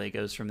Scooby-Doo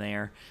Legos from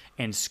there,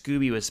 and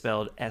Scooby was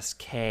spelled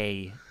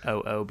Skooby.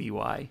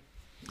 Scooby.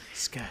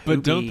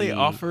 But don't they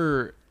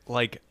offer,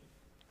 like,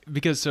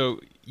 because so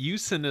you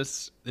sent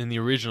us, in the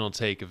original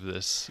take of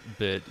this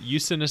bit, you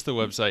sent us the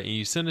website and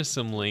you sent us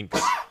some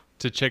links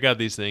to check out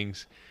these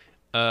things.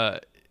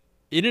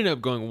 It ended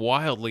up going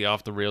wildly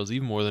off the rails,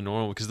 even more than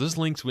normal, because those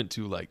links went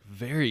to like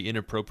very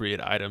inappropriate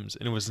items,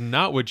 and it was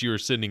not what you were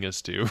sending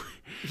us to.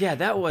 Yeah,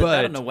 that was.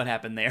 I don't know what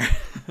happened there.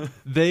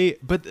 they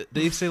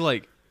say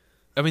like,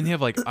 I mean, they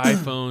have like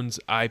iPhones,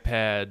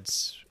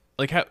 iPads,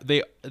 like how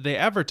they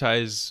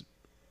advertise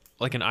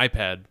like an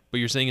iPad, but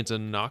you're saying it's a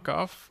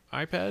knockoff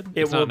iPad.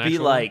 It will be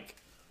like,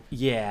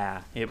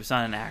 yeah, it was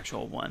not an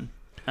actual one.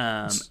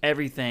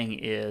 Everything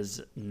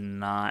is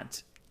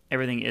not.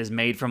 Everything is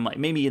made from like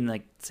maybe in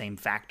the same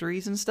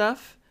factories and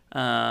stuff,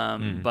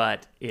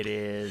 but it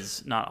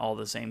is not all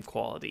the same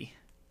quality.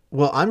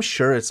 Well, I'm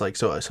sure it's like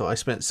so. I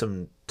spent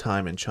some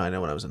time in China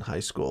when I was in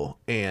high school,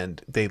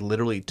 and they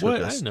literally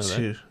took us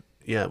to.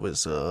 Yeah, it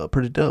was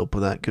pretty dope.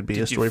 Well, that could be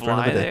a story for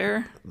another day.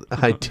 There?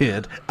 I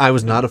did. I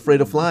was not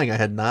afraid of flying. I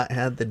had not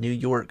had the New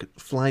York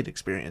flight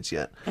experience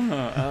yet.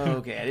 Oh,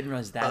 okay. I didn't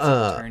realize that's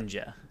what turned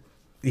you.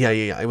 Yeah.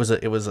 It was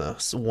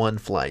a one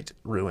flight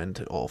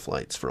ruined all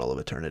flights for all of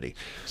eternity.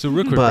 So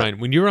real quick, Brian,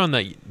 when you were on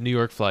that New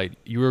York flight,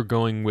 you were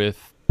going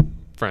with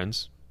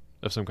friends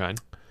of some kind?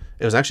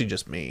 It was actually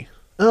just me.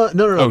 No.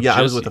 Oh, yeah,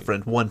 I was with a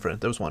friend. One friend.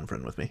 There was one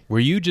friend with me. Were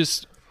you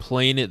just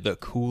playing it the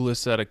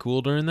coolest out of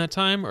cool during that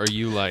time? Or are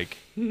you like...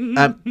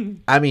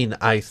 I mean,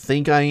 I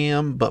think I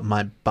am, but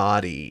my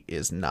body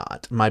is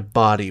not. My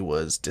body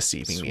was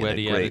deceiving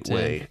Sweaty me in a great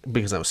way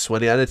because I was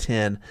sweaty out of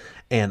 10.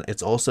 And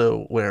it's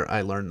also where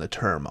I learned the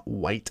term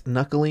white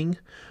knuckling,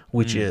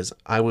 which is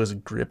I was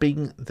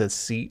gripping the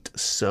seat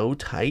so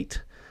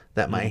tight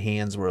that my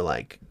hands were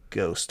like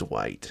ghost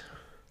white.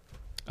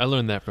 I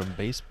learned that from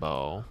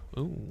baseball.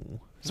 Ooh.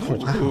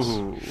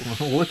 Wow.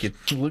 Look at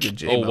J-Mo.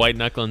 Oh, white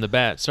knuckle in the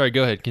bat. Sorry,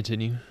 go ahead.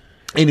 Continue.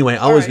 Anyway,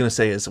 all I was going to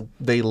say is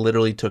they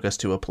literally took us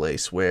to a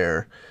place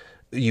where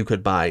you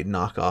could buy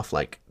knockoff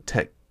like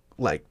tech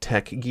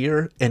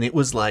gear, and it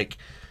was like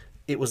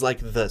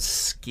the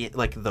skin,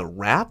 like the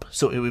wrap.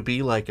 So it would be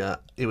an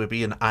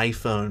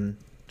iPhone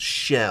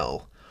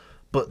shell,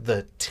 but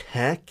the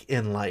tech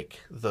and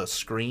like the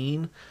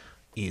screen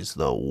is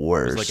the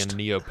worst. It's like a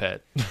Neopet.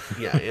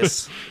 Yeah,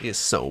 it's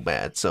so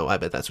bad. So I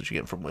bet that's what you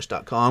get from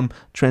Wish.com.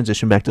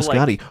 Transition back to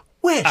Scotty.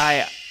 Wish.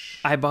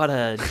 I bought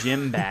a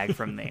gym bag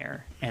from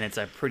there, and it's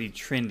a pretty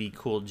trendy,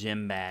 cool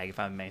gym bag, if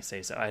I may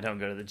say so. I don't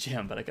go to the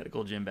gym, but I got a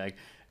cool gym bag.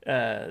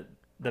 The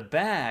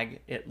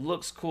bag, it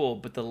looks cool,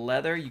 but the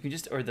leather,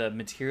 or the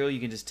material, you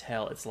can just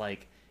tell it's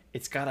like,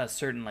 it's got a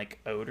certain like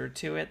odor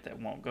to it that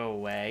won't go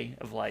away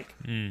of like,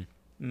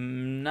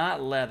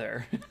 not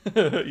leather,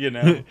 you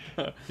know?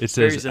 It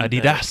says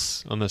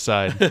Adidas on the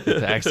side with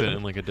the accent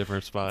in like a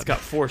different spot. It's got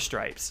 4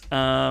 stripes.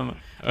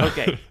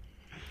 Okay.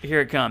 Here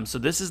it comes. So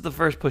this is the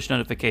first push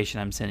notification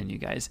I'm sending you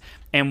guys.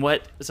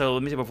 So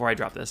let me say before I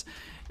drop this,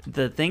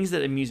 the things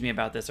that amuse me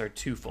about this are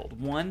twofold.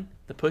 1,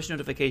 the push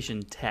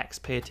notification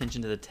text. Pay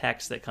attention to the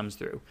text that comes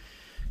through.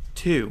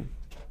 2,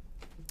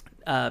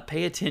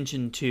 pay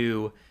attention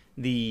to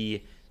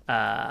the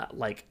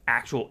like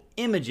actual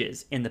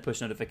images in the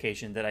push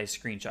notification that I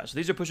screenshot. So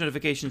these are push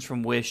notifications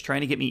from Wish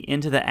trying to get me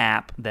into the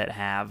app that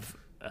have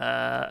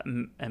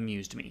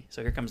amused me.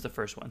 So here comes the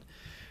first one.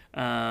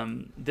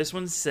 This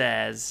one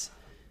says...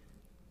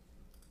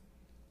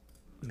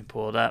 Let me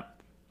pull it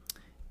up.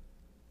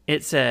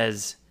 It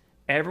says,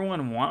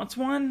 "Everyone wants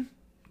one?" ?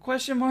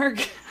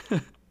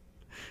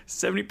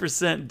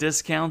 70%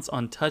 discounts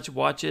on touch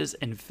watches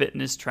and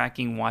fitness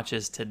tracking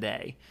watches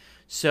today.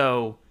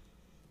 So,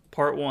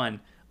 part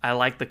 1, I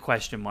like the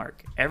question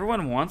mark.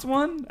 Everyone wants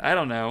one? I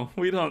don't know.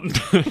 We don't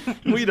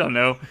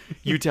know.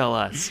 You tell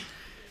us.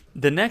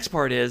 The next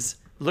part is,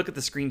 look at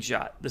the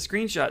screenshot. The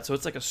screenshot, so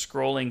it's like a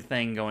scrolling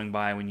thing going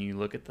by when you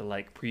look at the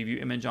like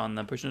preview image on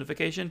the push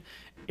notification.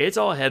 It's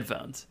all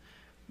headphones.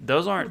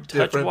 Those aren't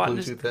touch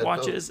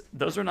watches.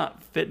 Those are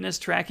not fitness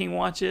tracking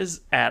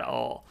watches at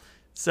all.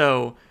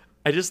 So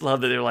I just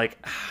love that they're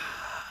like,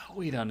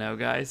 we don't know,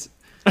 guys.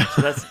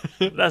 So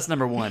that's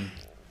number 1.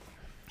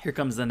 Here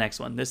comes the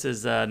next one. This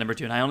is number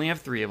 2, and I only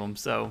have 3 of them,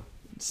 so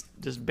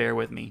just bear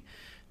with me.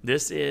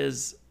 This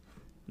is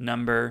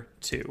number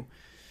 2.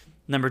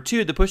 Number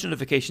 2, the push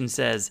notification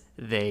says,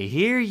 "They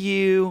hear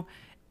you.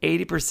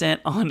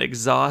 80% on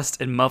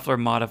exhaust and muffler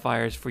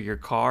modifiers for your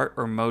car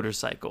or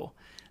motorcycle."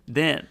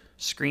 Then,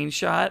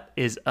 screenshot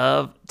is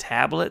of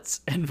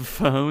tablets and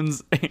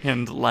phones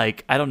and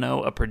like, I don't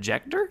know, a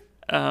projector?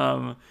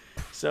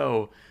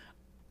 So,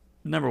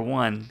 number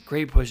 1,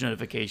 great push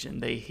notification.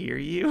 They hear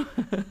you.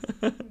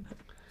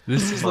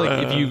 This is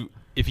like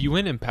if you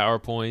went in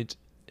PowerPoint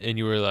and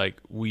you were like,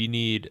 we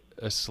need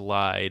a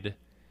slide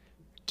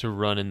to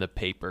run in the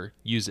paper.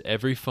 Use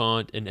every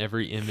font and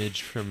every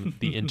image from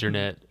the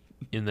internet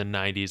in the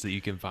 90s that you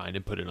can find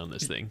and put it on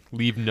this thing.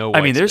 Leave no white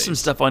I mean, there's space. some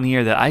stuff on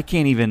here that I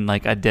can't even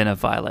like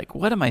identify. Like,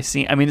 what am I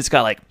seeing? I mean, it's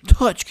got like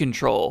touch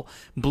control,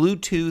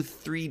 Bluetooth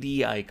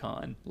 3D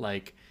icon.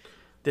 Like,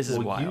 this is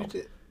wild.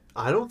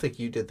 I don't think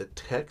you did the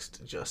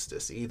text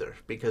justice either,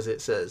 because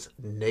it says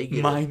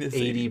negative Minus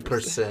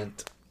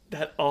 80%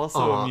 That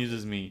also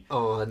amuses me.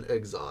 on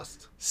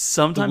exhaust. The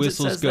Sometimes it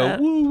whistles says go that.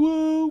 woo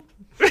woo.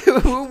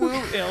 Woo woo.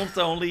 It's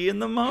only in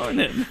the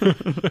morning.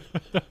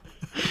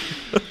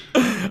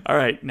 All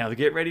right, now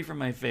get ready for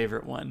my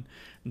favorite one.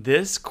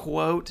 This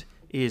quote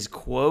is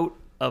quote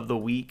of the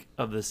week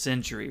of the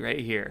century right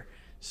here.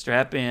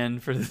 Strap in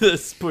for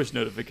this push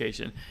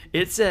notification.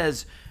 It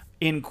says,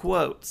 in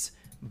quotes,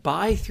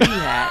 buy 3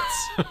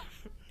 hats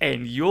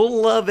and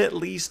you'll love at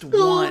least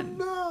one.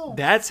 no.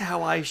 That's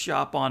how I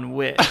shop on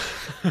Wish.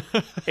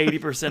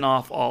 80%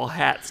 off all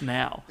hats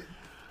now.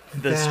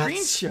 The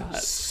screenshot.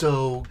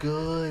 So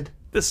good.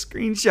 The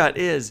screenshot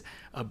is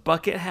a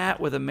bucket hat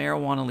with a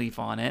marijuana leaf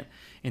on it,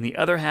 and the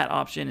other hat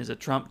option is a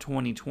Trump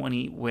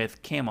 2020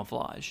 with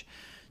camouflage.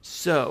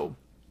 So,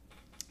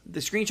 the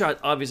screenshot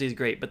obviously is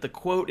great, but the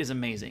quote is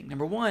amazing.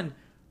 Number one,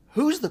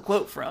 who's the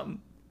quote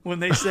from? When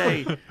they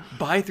say,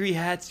 buy 3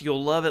 hats,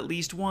 you'll love at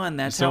least one.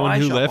 That's Someone how I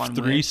who shop left on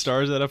 3 Wish.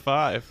 stars out of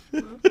 5.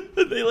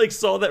 They like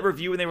saw that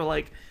review and they were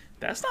like,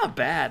 that's not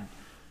bad.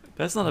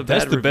 That's not a bad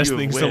That's the best review of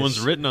thing Wish. someone's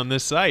written on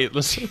this site.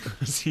 Let's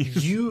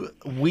see.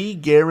 We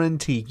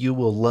guarantee you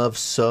will love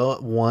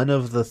one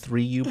of the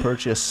 3 you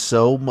purchase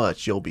so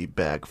much you'll be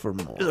back for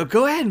more. So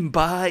go ahead and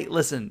buy.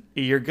 Listen,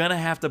 you're gonna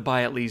have to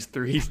buy at least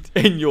 3,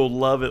 and you'll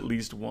love at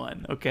least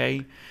one.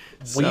 Okay,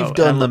 We've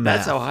done the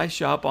That's math. how I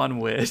shop on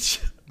Wish.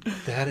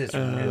 That is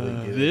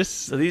really good.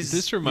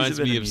 This reminds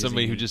have been me of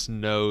somebody who amusing me. just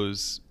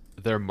knows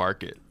their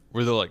market,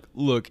 where they're like,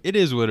 look, it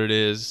is what it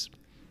is.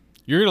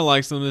 You're gonna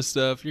like some of this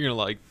stuff. You're gonna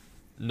like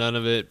none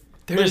of it.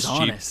 They're but it's cheap.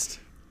 dishonest.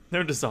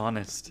 They're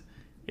dishonest.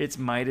 It's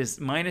minus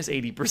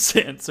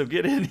 80%. So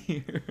get in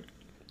here.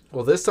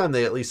 Well, this time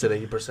they at least said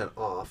 80%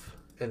 off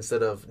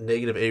instead of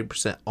negative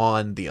 80%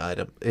 on the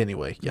item.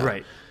 Anyway, yeah.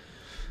 Right.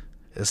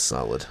 It's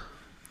solid.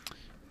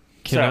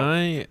 Can So,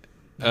 I?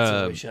 That's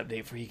a Wish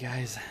update for you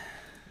guys.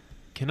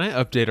 Can I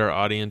update our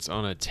audience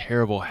on a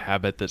terrible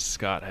habit that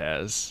Scott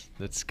has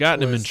that's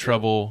gotten him What in is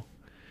trouble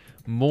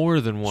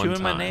more than one Chewing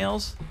time? my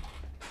nails.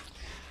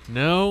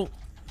 No.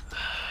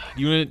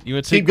 You want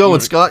to Keep going,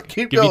 Scott.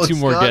 Keep Give going, me 2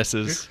 more Scott.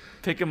 guesses.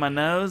 Picking my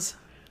nose.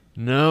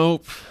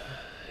 Nope.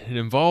 It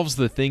involves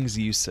the things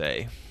you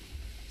say.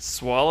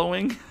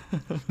 Swallowing.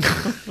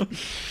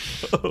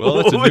 Well,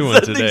 that's a new one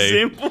Is that an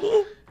today.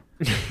 example?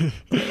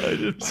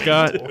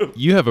 Scott,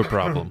 you have a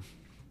problem.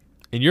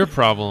 And your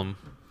problem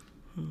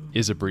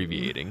is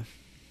abbreviating.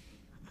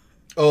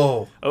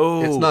 Oh,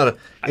 Oh,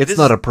 it's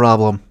not a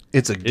problem.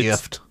 It's a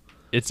gift.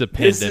 It's a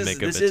This pandemic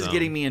of is its own,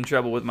 getting me in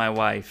trouble with my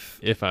wife.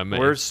 if I may.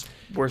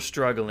 We're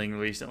struggling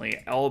recently.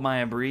 All of my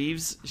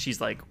abbreves, she's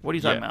like, "What are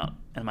you talking Yeah. about?"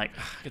 And I'm like,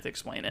 "I have to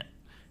explain it,"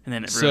 and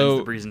then it ruins So-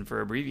 the reason for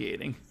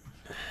abbreviating.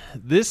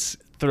 This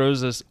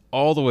throws us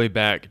all the way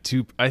back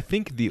to, I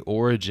think, the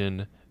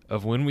origin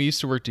of when we used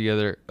to work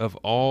together, of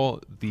all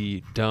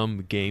the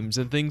dumb games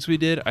and things we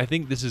did. I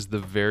think this is the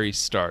very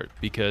start,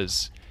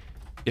 because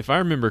if I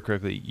remember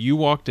correctly, you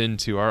walked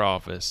into our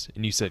office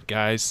and you said,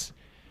 guys,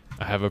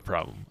 I have a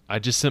problem. I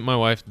just sent my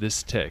wife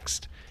this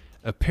text.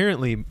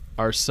 Apparently,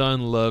 our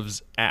son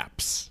loves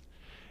apps.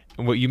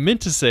 And what you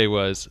meant to say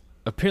was,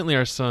 apparently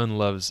our son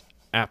loves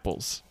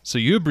apples. So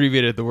you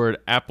abbreviated the word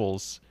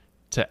apples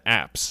to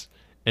apps.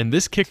 And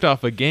this kicked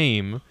off a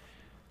game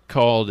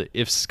called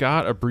If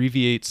Scott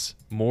Abbreviates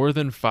More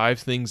Than 5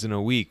 Things in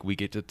a Week, we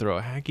get to throw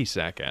a hacky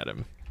sack at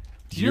him.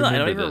 Do you know? I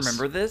don't even this?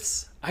 remember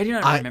this. I do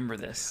not remember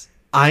this.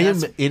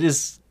 It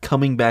is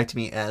coming back to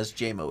me as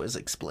JMO is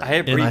explaining. I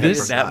abbreviated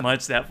this- that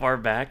much that far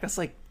back. That's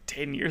like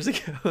 10 years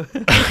ago.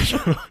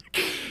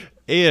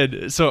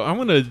 And so I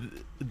want to,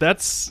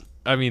 there's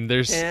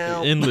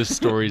Help. endless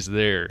stories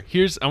there.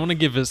 I want to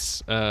give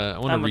us, I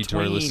want to I'm a read to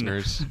our tween.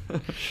 listeners. I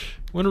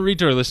want to read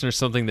to our listeners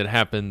something that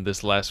happened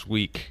this last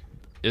week.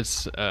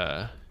 It's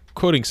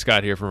quoting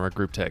Scott here from our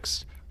group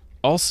text.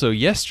 Also,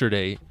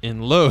 yesterday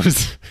in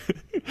Lowe's,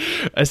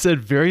 I said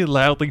very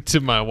loudly to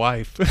my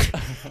wife,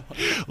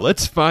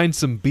 let's find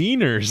some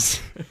beaners.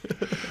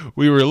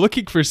 We were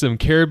looking for some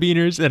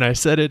carabiners, and I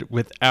said it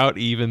without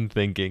even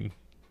thinking.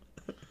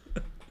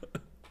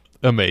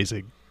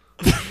 Amazing.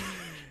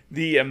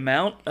 The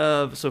amount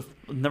of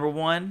number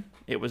one,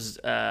 it was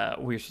we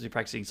were supposed to be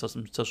practicing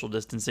social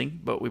distancing,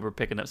 but we were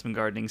picking up some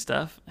gardening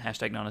stuff.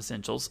 #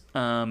 non-essentials.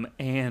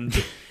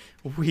 And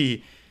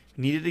we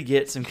needed to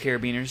get some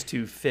carabiners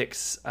to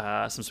fix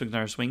some swings on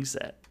our swing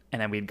set,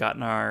 and then we'd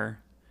gotten our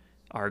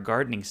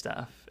gardening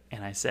stuff.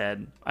 And I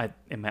said, I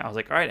was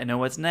like, all right, I know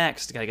what's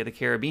next. Gotta get the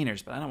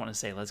carabiners, but I don't want to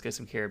say let's get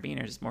some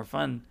carabiners. It's more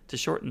fun to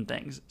shorten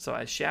things. So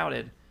I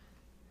shouted,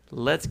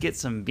 let's get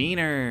some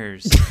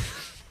beaners.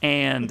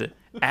 And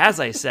as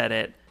I said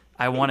it,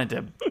 I wanted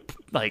to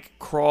like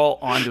crawl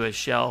onto a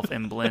shelf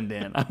and blend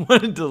in. I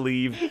wanted to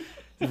leave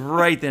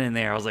right then and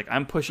there. I was like,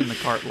 I'm pushing the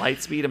cart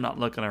light speed. I'm not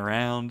looking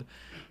around.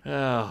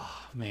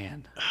 Oh,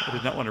 man. I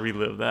did not want to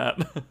relive that.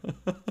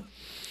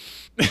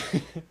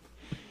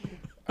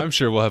 I'm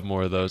sure we'll have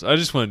more of those. I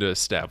just wanted to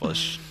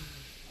establish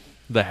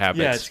the habits.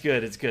 Yeah, it's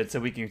good. It's good. So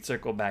we can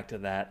circle back to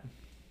that.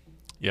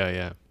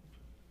 Yeah.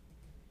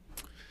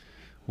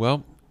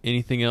 Well,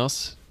 anything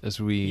else as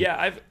we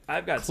Yeah,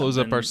 I've got close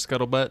something. up our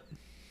scuttlebutt?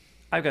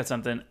 I've got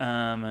something.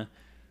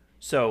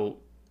 So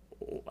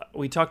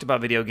we talked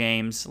about video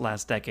games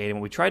last decade, and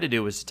what we tried to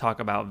do was to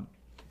talk about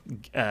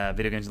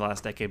video games the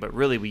last decade, but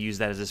really we use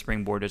that as a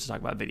springboard to talk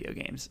about video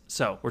games.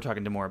 So we're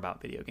talking more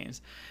about video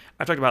games.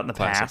 I've talked about in the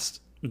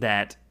past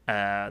that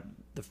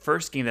the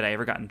first game that I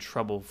ever got in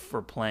trouble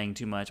for playing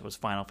too much was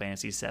Final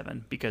Fantasy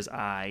VII, because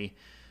I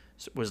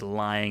was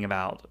lying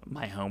about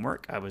my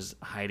homework. I was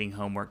hiding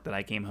homework that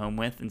I came home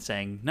with and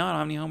saying, no, I don't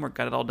have any homework,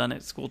 got it all done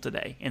at school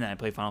today. And then I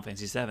played Final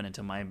Fantasy VII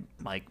until my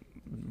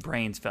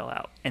brains fell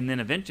out. And then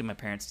eventually my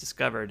parents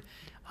discovered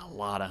a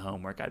lot of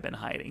homework I'd been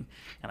hiding,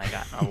 and I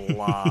got in a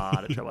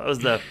lot of trouble. It was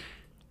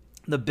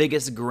the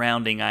biggest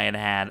grounding I had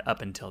had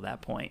up until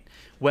that point.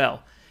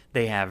 Well,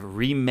 they have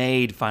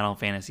remade Final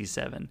Fantasy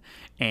VII,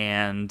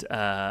 and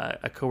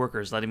a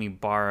coworker is letting me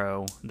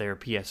borrow their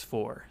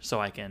PS4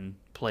 so I can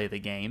play the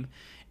game.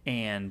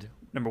 And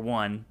number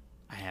one,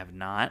 I have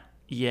not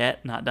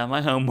done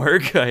my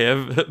homework. I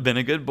have been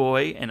a good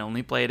boy and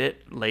only played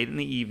it late in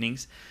the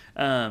evenings.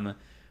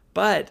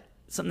 But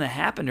something that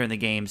happened during the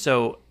game.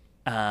 So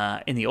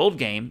in the old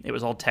game, it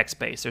was all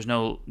text-based. There's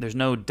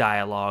no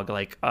dialogue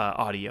like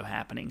audio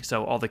happening.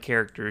 So all the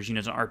characters,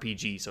 it's an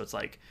RPG. So it's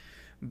like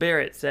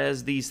Barrett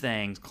says these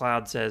things,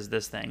 Cloud says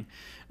this thing.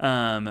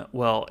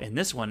 Well, in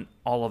this one,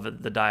 all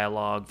of the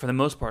dialogue, for the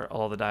most part,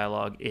 all of the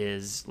dialogue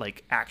is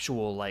like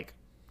actual like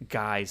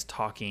guys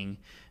talking,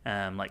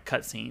 like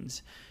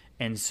cutscenes.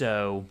 And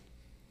so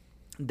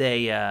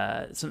they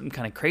something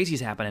kind of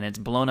crazy's happened, and it's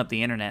blown up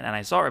the internet. And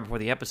I saw it right before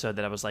the episode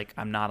that I was like,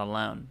 I'm not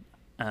alone.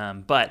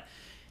 But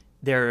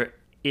there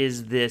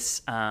is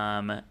this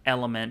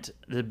element.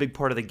 The big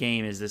part of the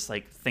game is this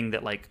like thing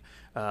that like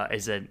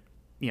is a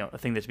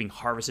thing that's being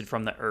harvested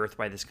from the earth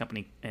by this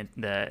company. And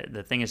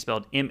the thing is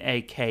spelled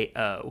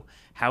Mako.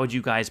 How would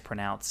you guys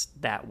pronounce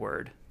that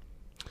word?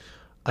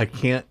 I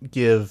can't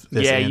give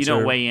this answer. You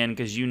don't weigh in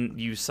because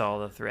you saw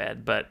the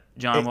thread. But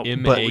John, what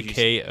would you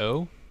say?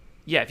 Mako?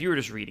 Yeah, if you were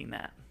just reading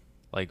that.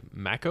 Like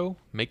Mako?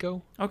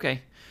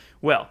 Okay.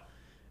 Well,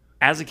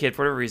 as a kid,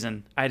 for whatever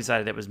reason, I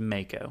decided it was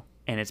Mako.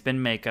 And it's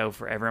been Mako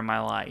forever in my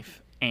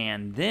life.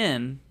 And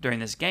then, during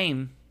this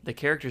game, the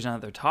characters, now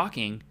that they're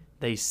talking,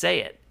 they say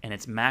it, and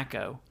it's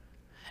Mako.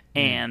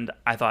 And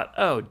I thought,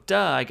 oh,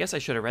 duh, I guess I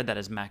should have read that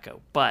as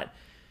Mako. But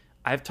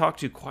I've talked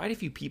to quite a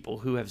few people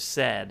who have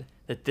said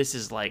that this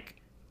is like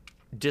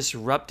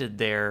disrupted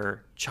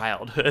their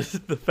childhood.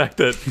 The fact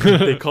that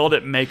they called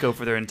it Mako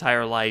for their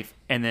entire life,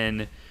 and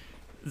then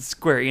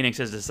Square Enix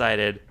has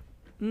decided,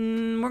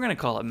 we're going to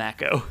call it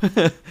Mako.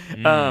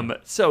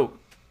 So,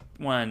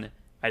 one,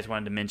 I just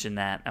wanted to mention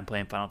that I'm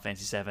playing Final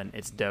Fantasy VII.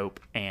 It's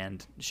dope,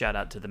 and shout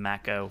out to the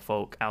Mako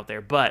folk out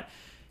there. But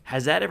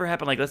has that ever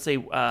happened? Like, let's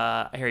say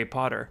Harry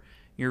Potter.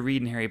 You're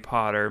reading Harry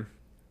Potter.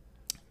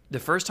 The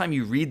first time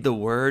you read the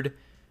word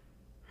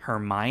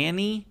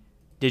Hermione,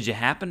 did you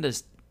happen to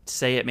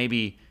say it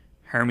maybe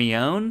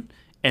Hermione?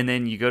 And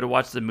then you go to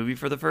watch the movie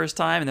for the first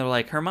time, and they're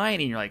like,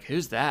 Hermione. And you're like,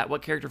 who's that?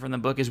 What character from the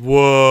book is...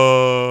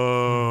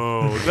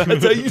 Whoa!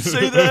 That's how you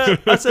say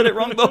that? I said it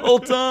wrong the whole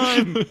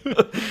time.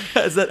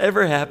 Has that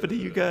ever happened to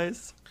you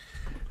guys?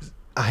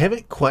 I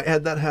haven't quite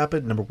had that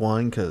happen. Number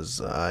one, because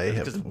I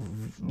have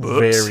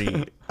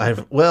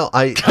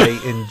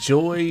I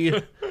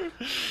enjoy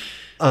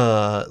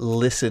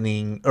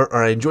listening, or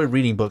I enjoy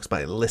reading books,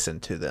 but I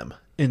listen to them.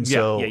 And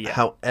so,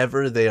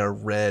 however they are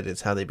read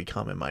is how they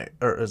become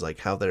is like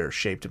how they're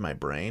shaped in my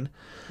brain.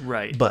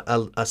 Right. But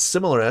a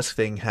similar-esque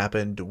thing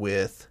happened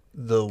with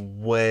the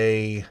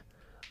way,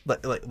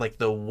 like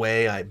the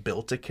way I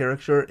built a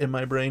character in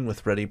my brain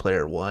with Ready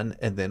Player One,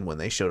 and then when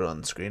they showed it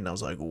on the screen, I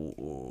was like,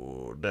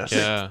 "Ooh, that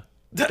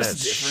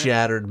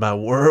shattered my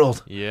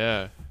world."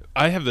 Yeah.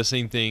 I have the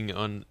same thing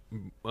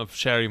of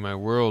shattering my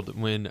world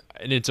and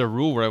it's a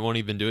rule where I won't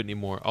even do it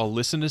anymore. I'll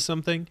listen to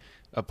something,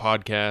 a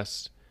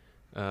podcast,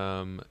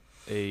 an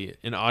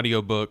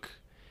audiobook,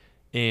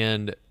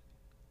 and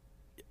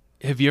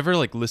have you ever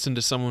like listened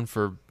to someone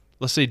for,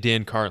 let's say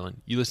Dan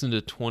Carlin, you listen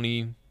to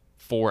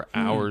 24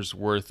 hours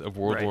worth of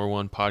World War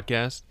I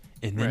podcast,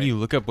 and then you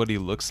look up what he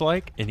looks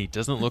like, and he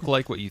doesn't look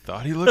like what you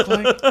thought he looked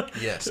like?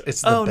 Yes,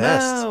 it's the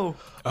best. No.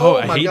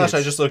 Oh my gosh,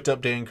 I just looked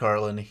up Dan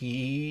Carlin. I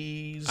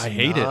hate it.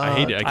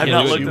 I can't I've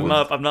not looked him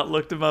up. I've not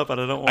looked him up,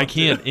 and I don't want to. I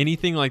can't.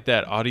 Anything like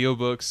that,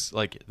 audiobooks,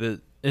 like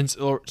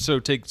so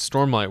take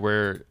Stormlight,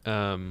 where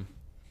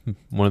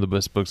one of the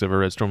best books I've ever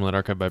read, Stormlight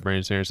Archive by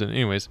Brandon Sanderson.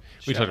 Anyways,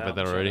 we talked about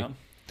that already.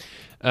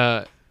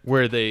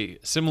 Where they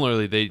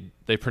similarly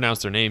they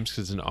pronounce their names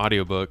because it's an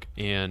audiobook,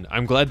 and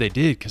I'm glad they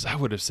did because I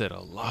would have said a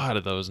lot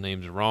of those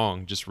names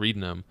wrong just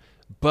reading them.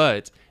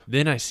 But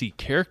then I see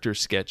character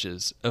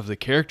sketches of the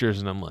characters,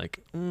 and I'm like,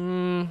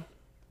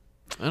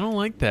 I don't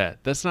like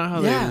that. That's not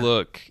how Yeah. they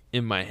look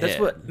in my head. That's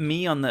what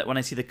me when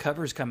I see the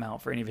covers come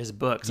out for any of his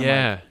books. I'm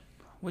Yeah. like,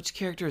 which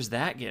character is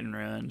that getting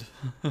ruined?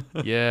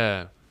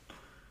 Yeah.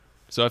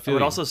 So I I feel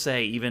would also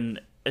say even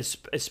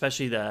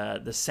especially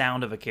the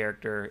sound of a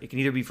character, it can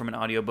either be from an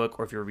audiobook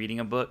or if you're reading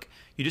a book,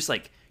 you just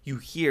like you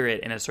hear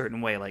it in a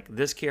certain way, like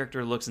this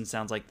character looks and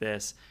sounds like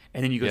this,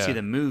 and then you go Yeah. see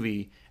the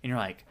movie and you're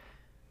like,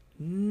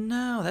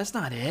 no, that's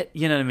not it.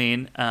 You know what I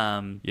mean?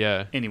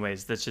 Yeah.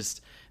 Anyways,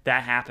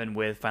 that happened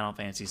with Final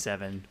Fantasy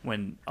VII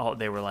when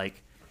they were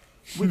like,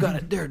 we got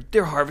it.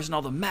 They're harvesting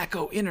all the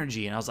Mako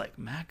energy, and I was like,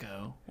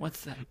 Mako,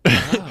 what's that?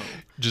 Oh.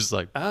 just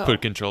like Oh.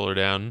 put controller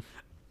down.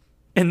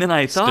 And then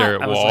I thought, Stare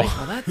at I was wall.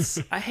 like,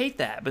 well, I hate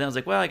that. But then I was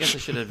like, well, I guess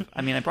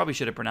I probably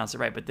should have pronounced it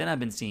right. But then I've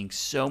been seeing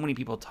so many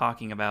people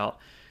talking about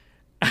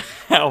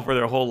how for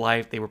their whole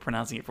life they were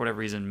pronouncing it for whatever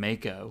reason,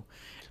 Mako.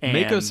 And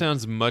Mako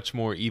sounds much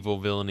more evil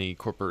villainy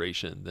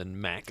corporation than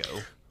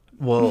Mako.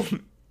 Well,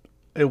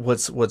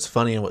 what's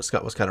funny and what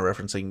Scott was kind of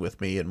referencing with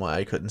me and why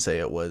I couldn't say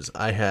it was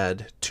I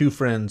had two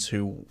friends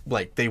who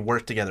like they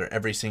worked together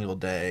every single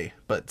day,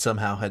 but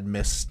somehow had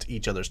missed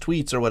each other's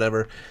tweets or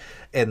whatever,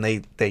 and they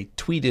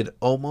tweeted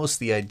almost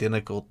the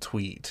identical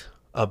tweet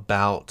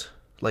about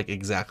like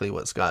exactly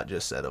what Scott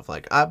just said of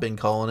like I've been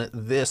calling it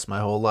this my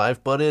whole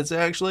life, but it's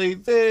actually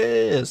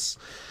this,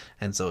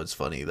 and so it's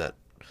funny that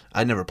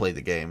I never played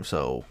the game,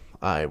 so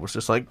I was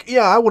just like,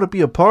 yeah, I want to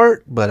be a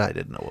part, but I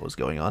didn't know what was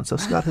going on. So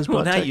Scott has well,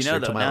 brought now you texture know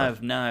to though. my life.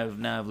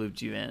 Now I've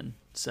looped you in.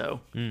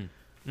 So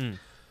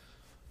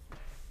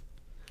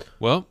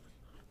Well,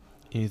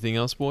 anything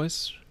else,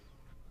 boys?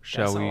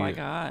 Shall that's we all I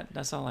got.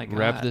 That's all I got.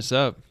 wrap this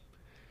up?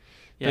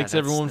 Yeah, Thanks that's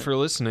everyone it. for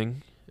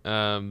listening.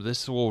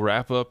 This will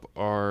wrap up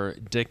our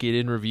Decade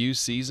in Review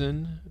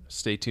season.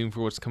 Stay tuned for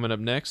what's coming up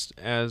next.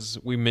 As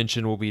we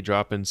mentioned, we'll be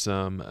dropping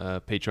some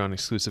Patreon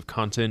exclusive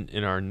content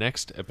in our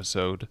next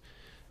episode,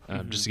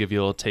 just to give you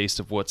a little taste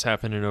of what's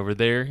happening over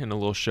there in a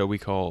little show we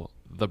call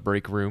The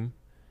Break Room.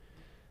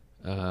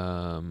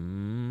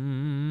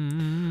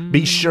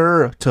 Be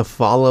sure to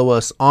follow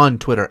us on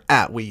Twitter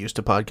at We Used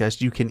to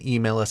Podcast. You can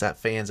email us at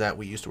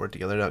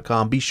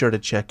fans@weusedtoworktogether.com. Be sure to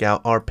check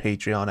out our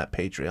Patreon at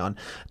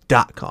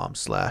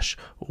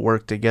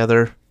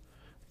patreon.com/worktogether.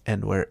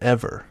 And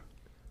wherever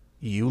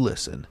you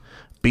listen,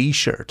 be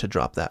sure to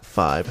drop that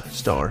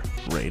 5-star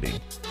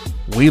rating.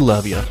 We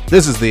love you.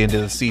 This is the end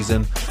of the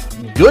season.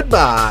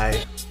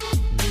 Goodbye.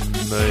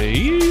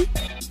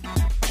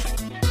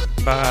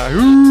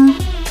 Bye.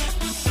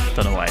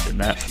 Don't know why I did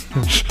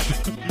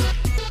that.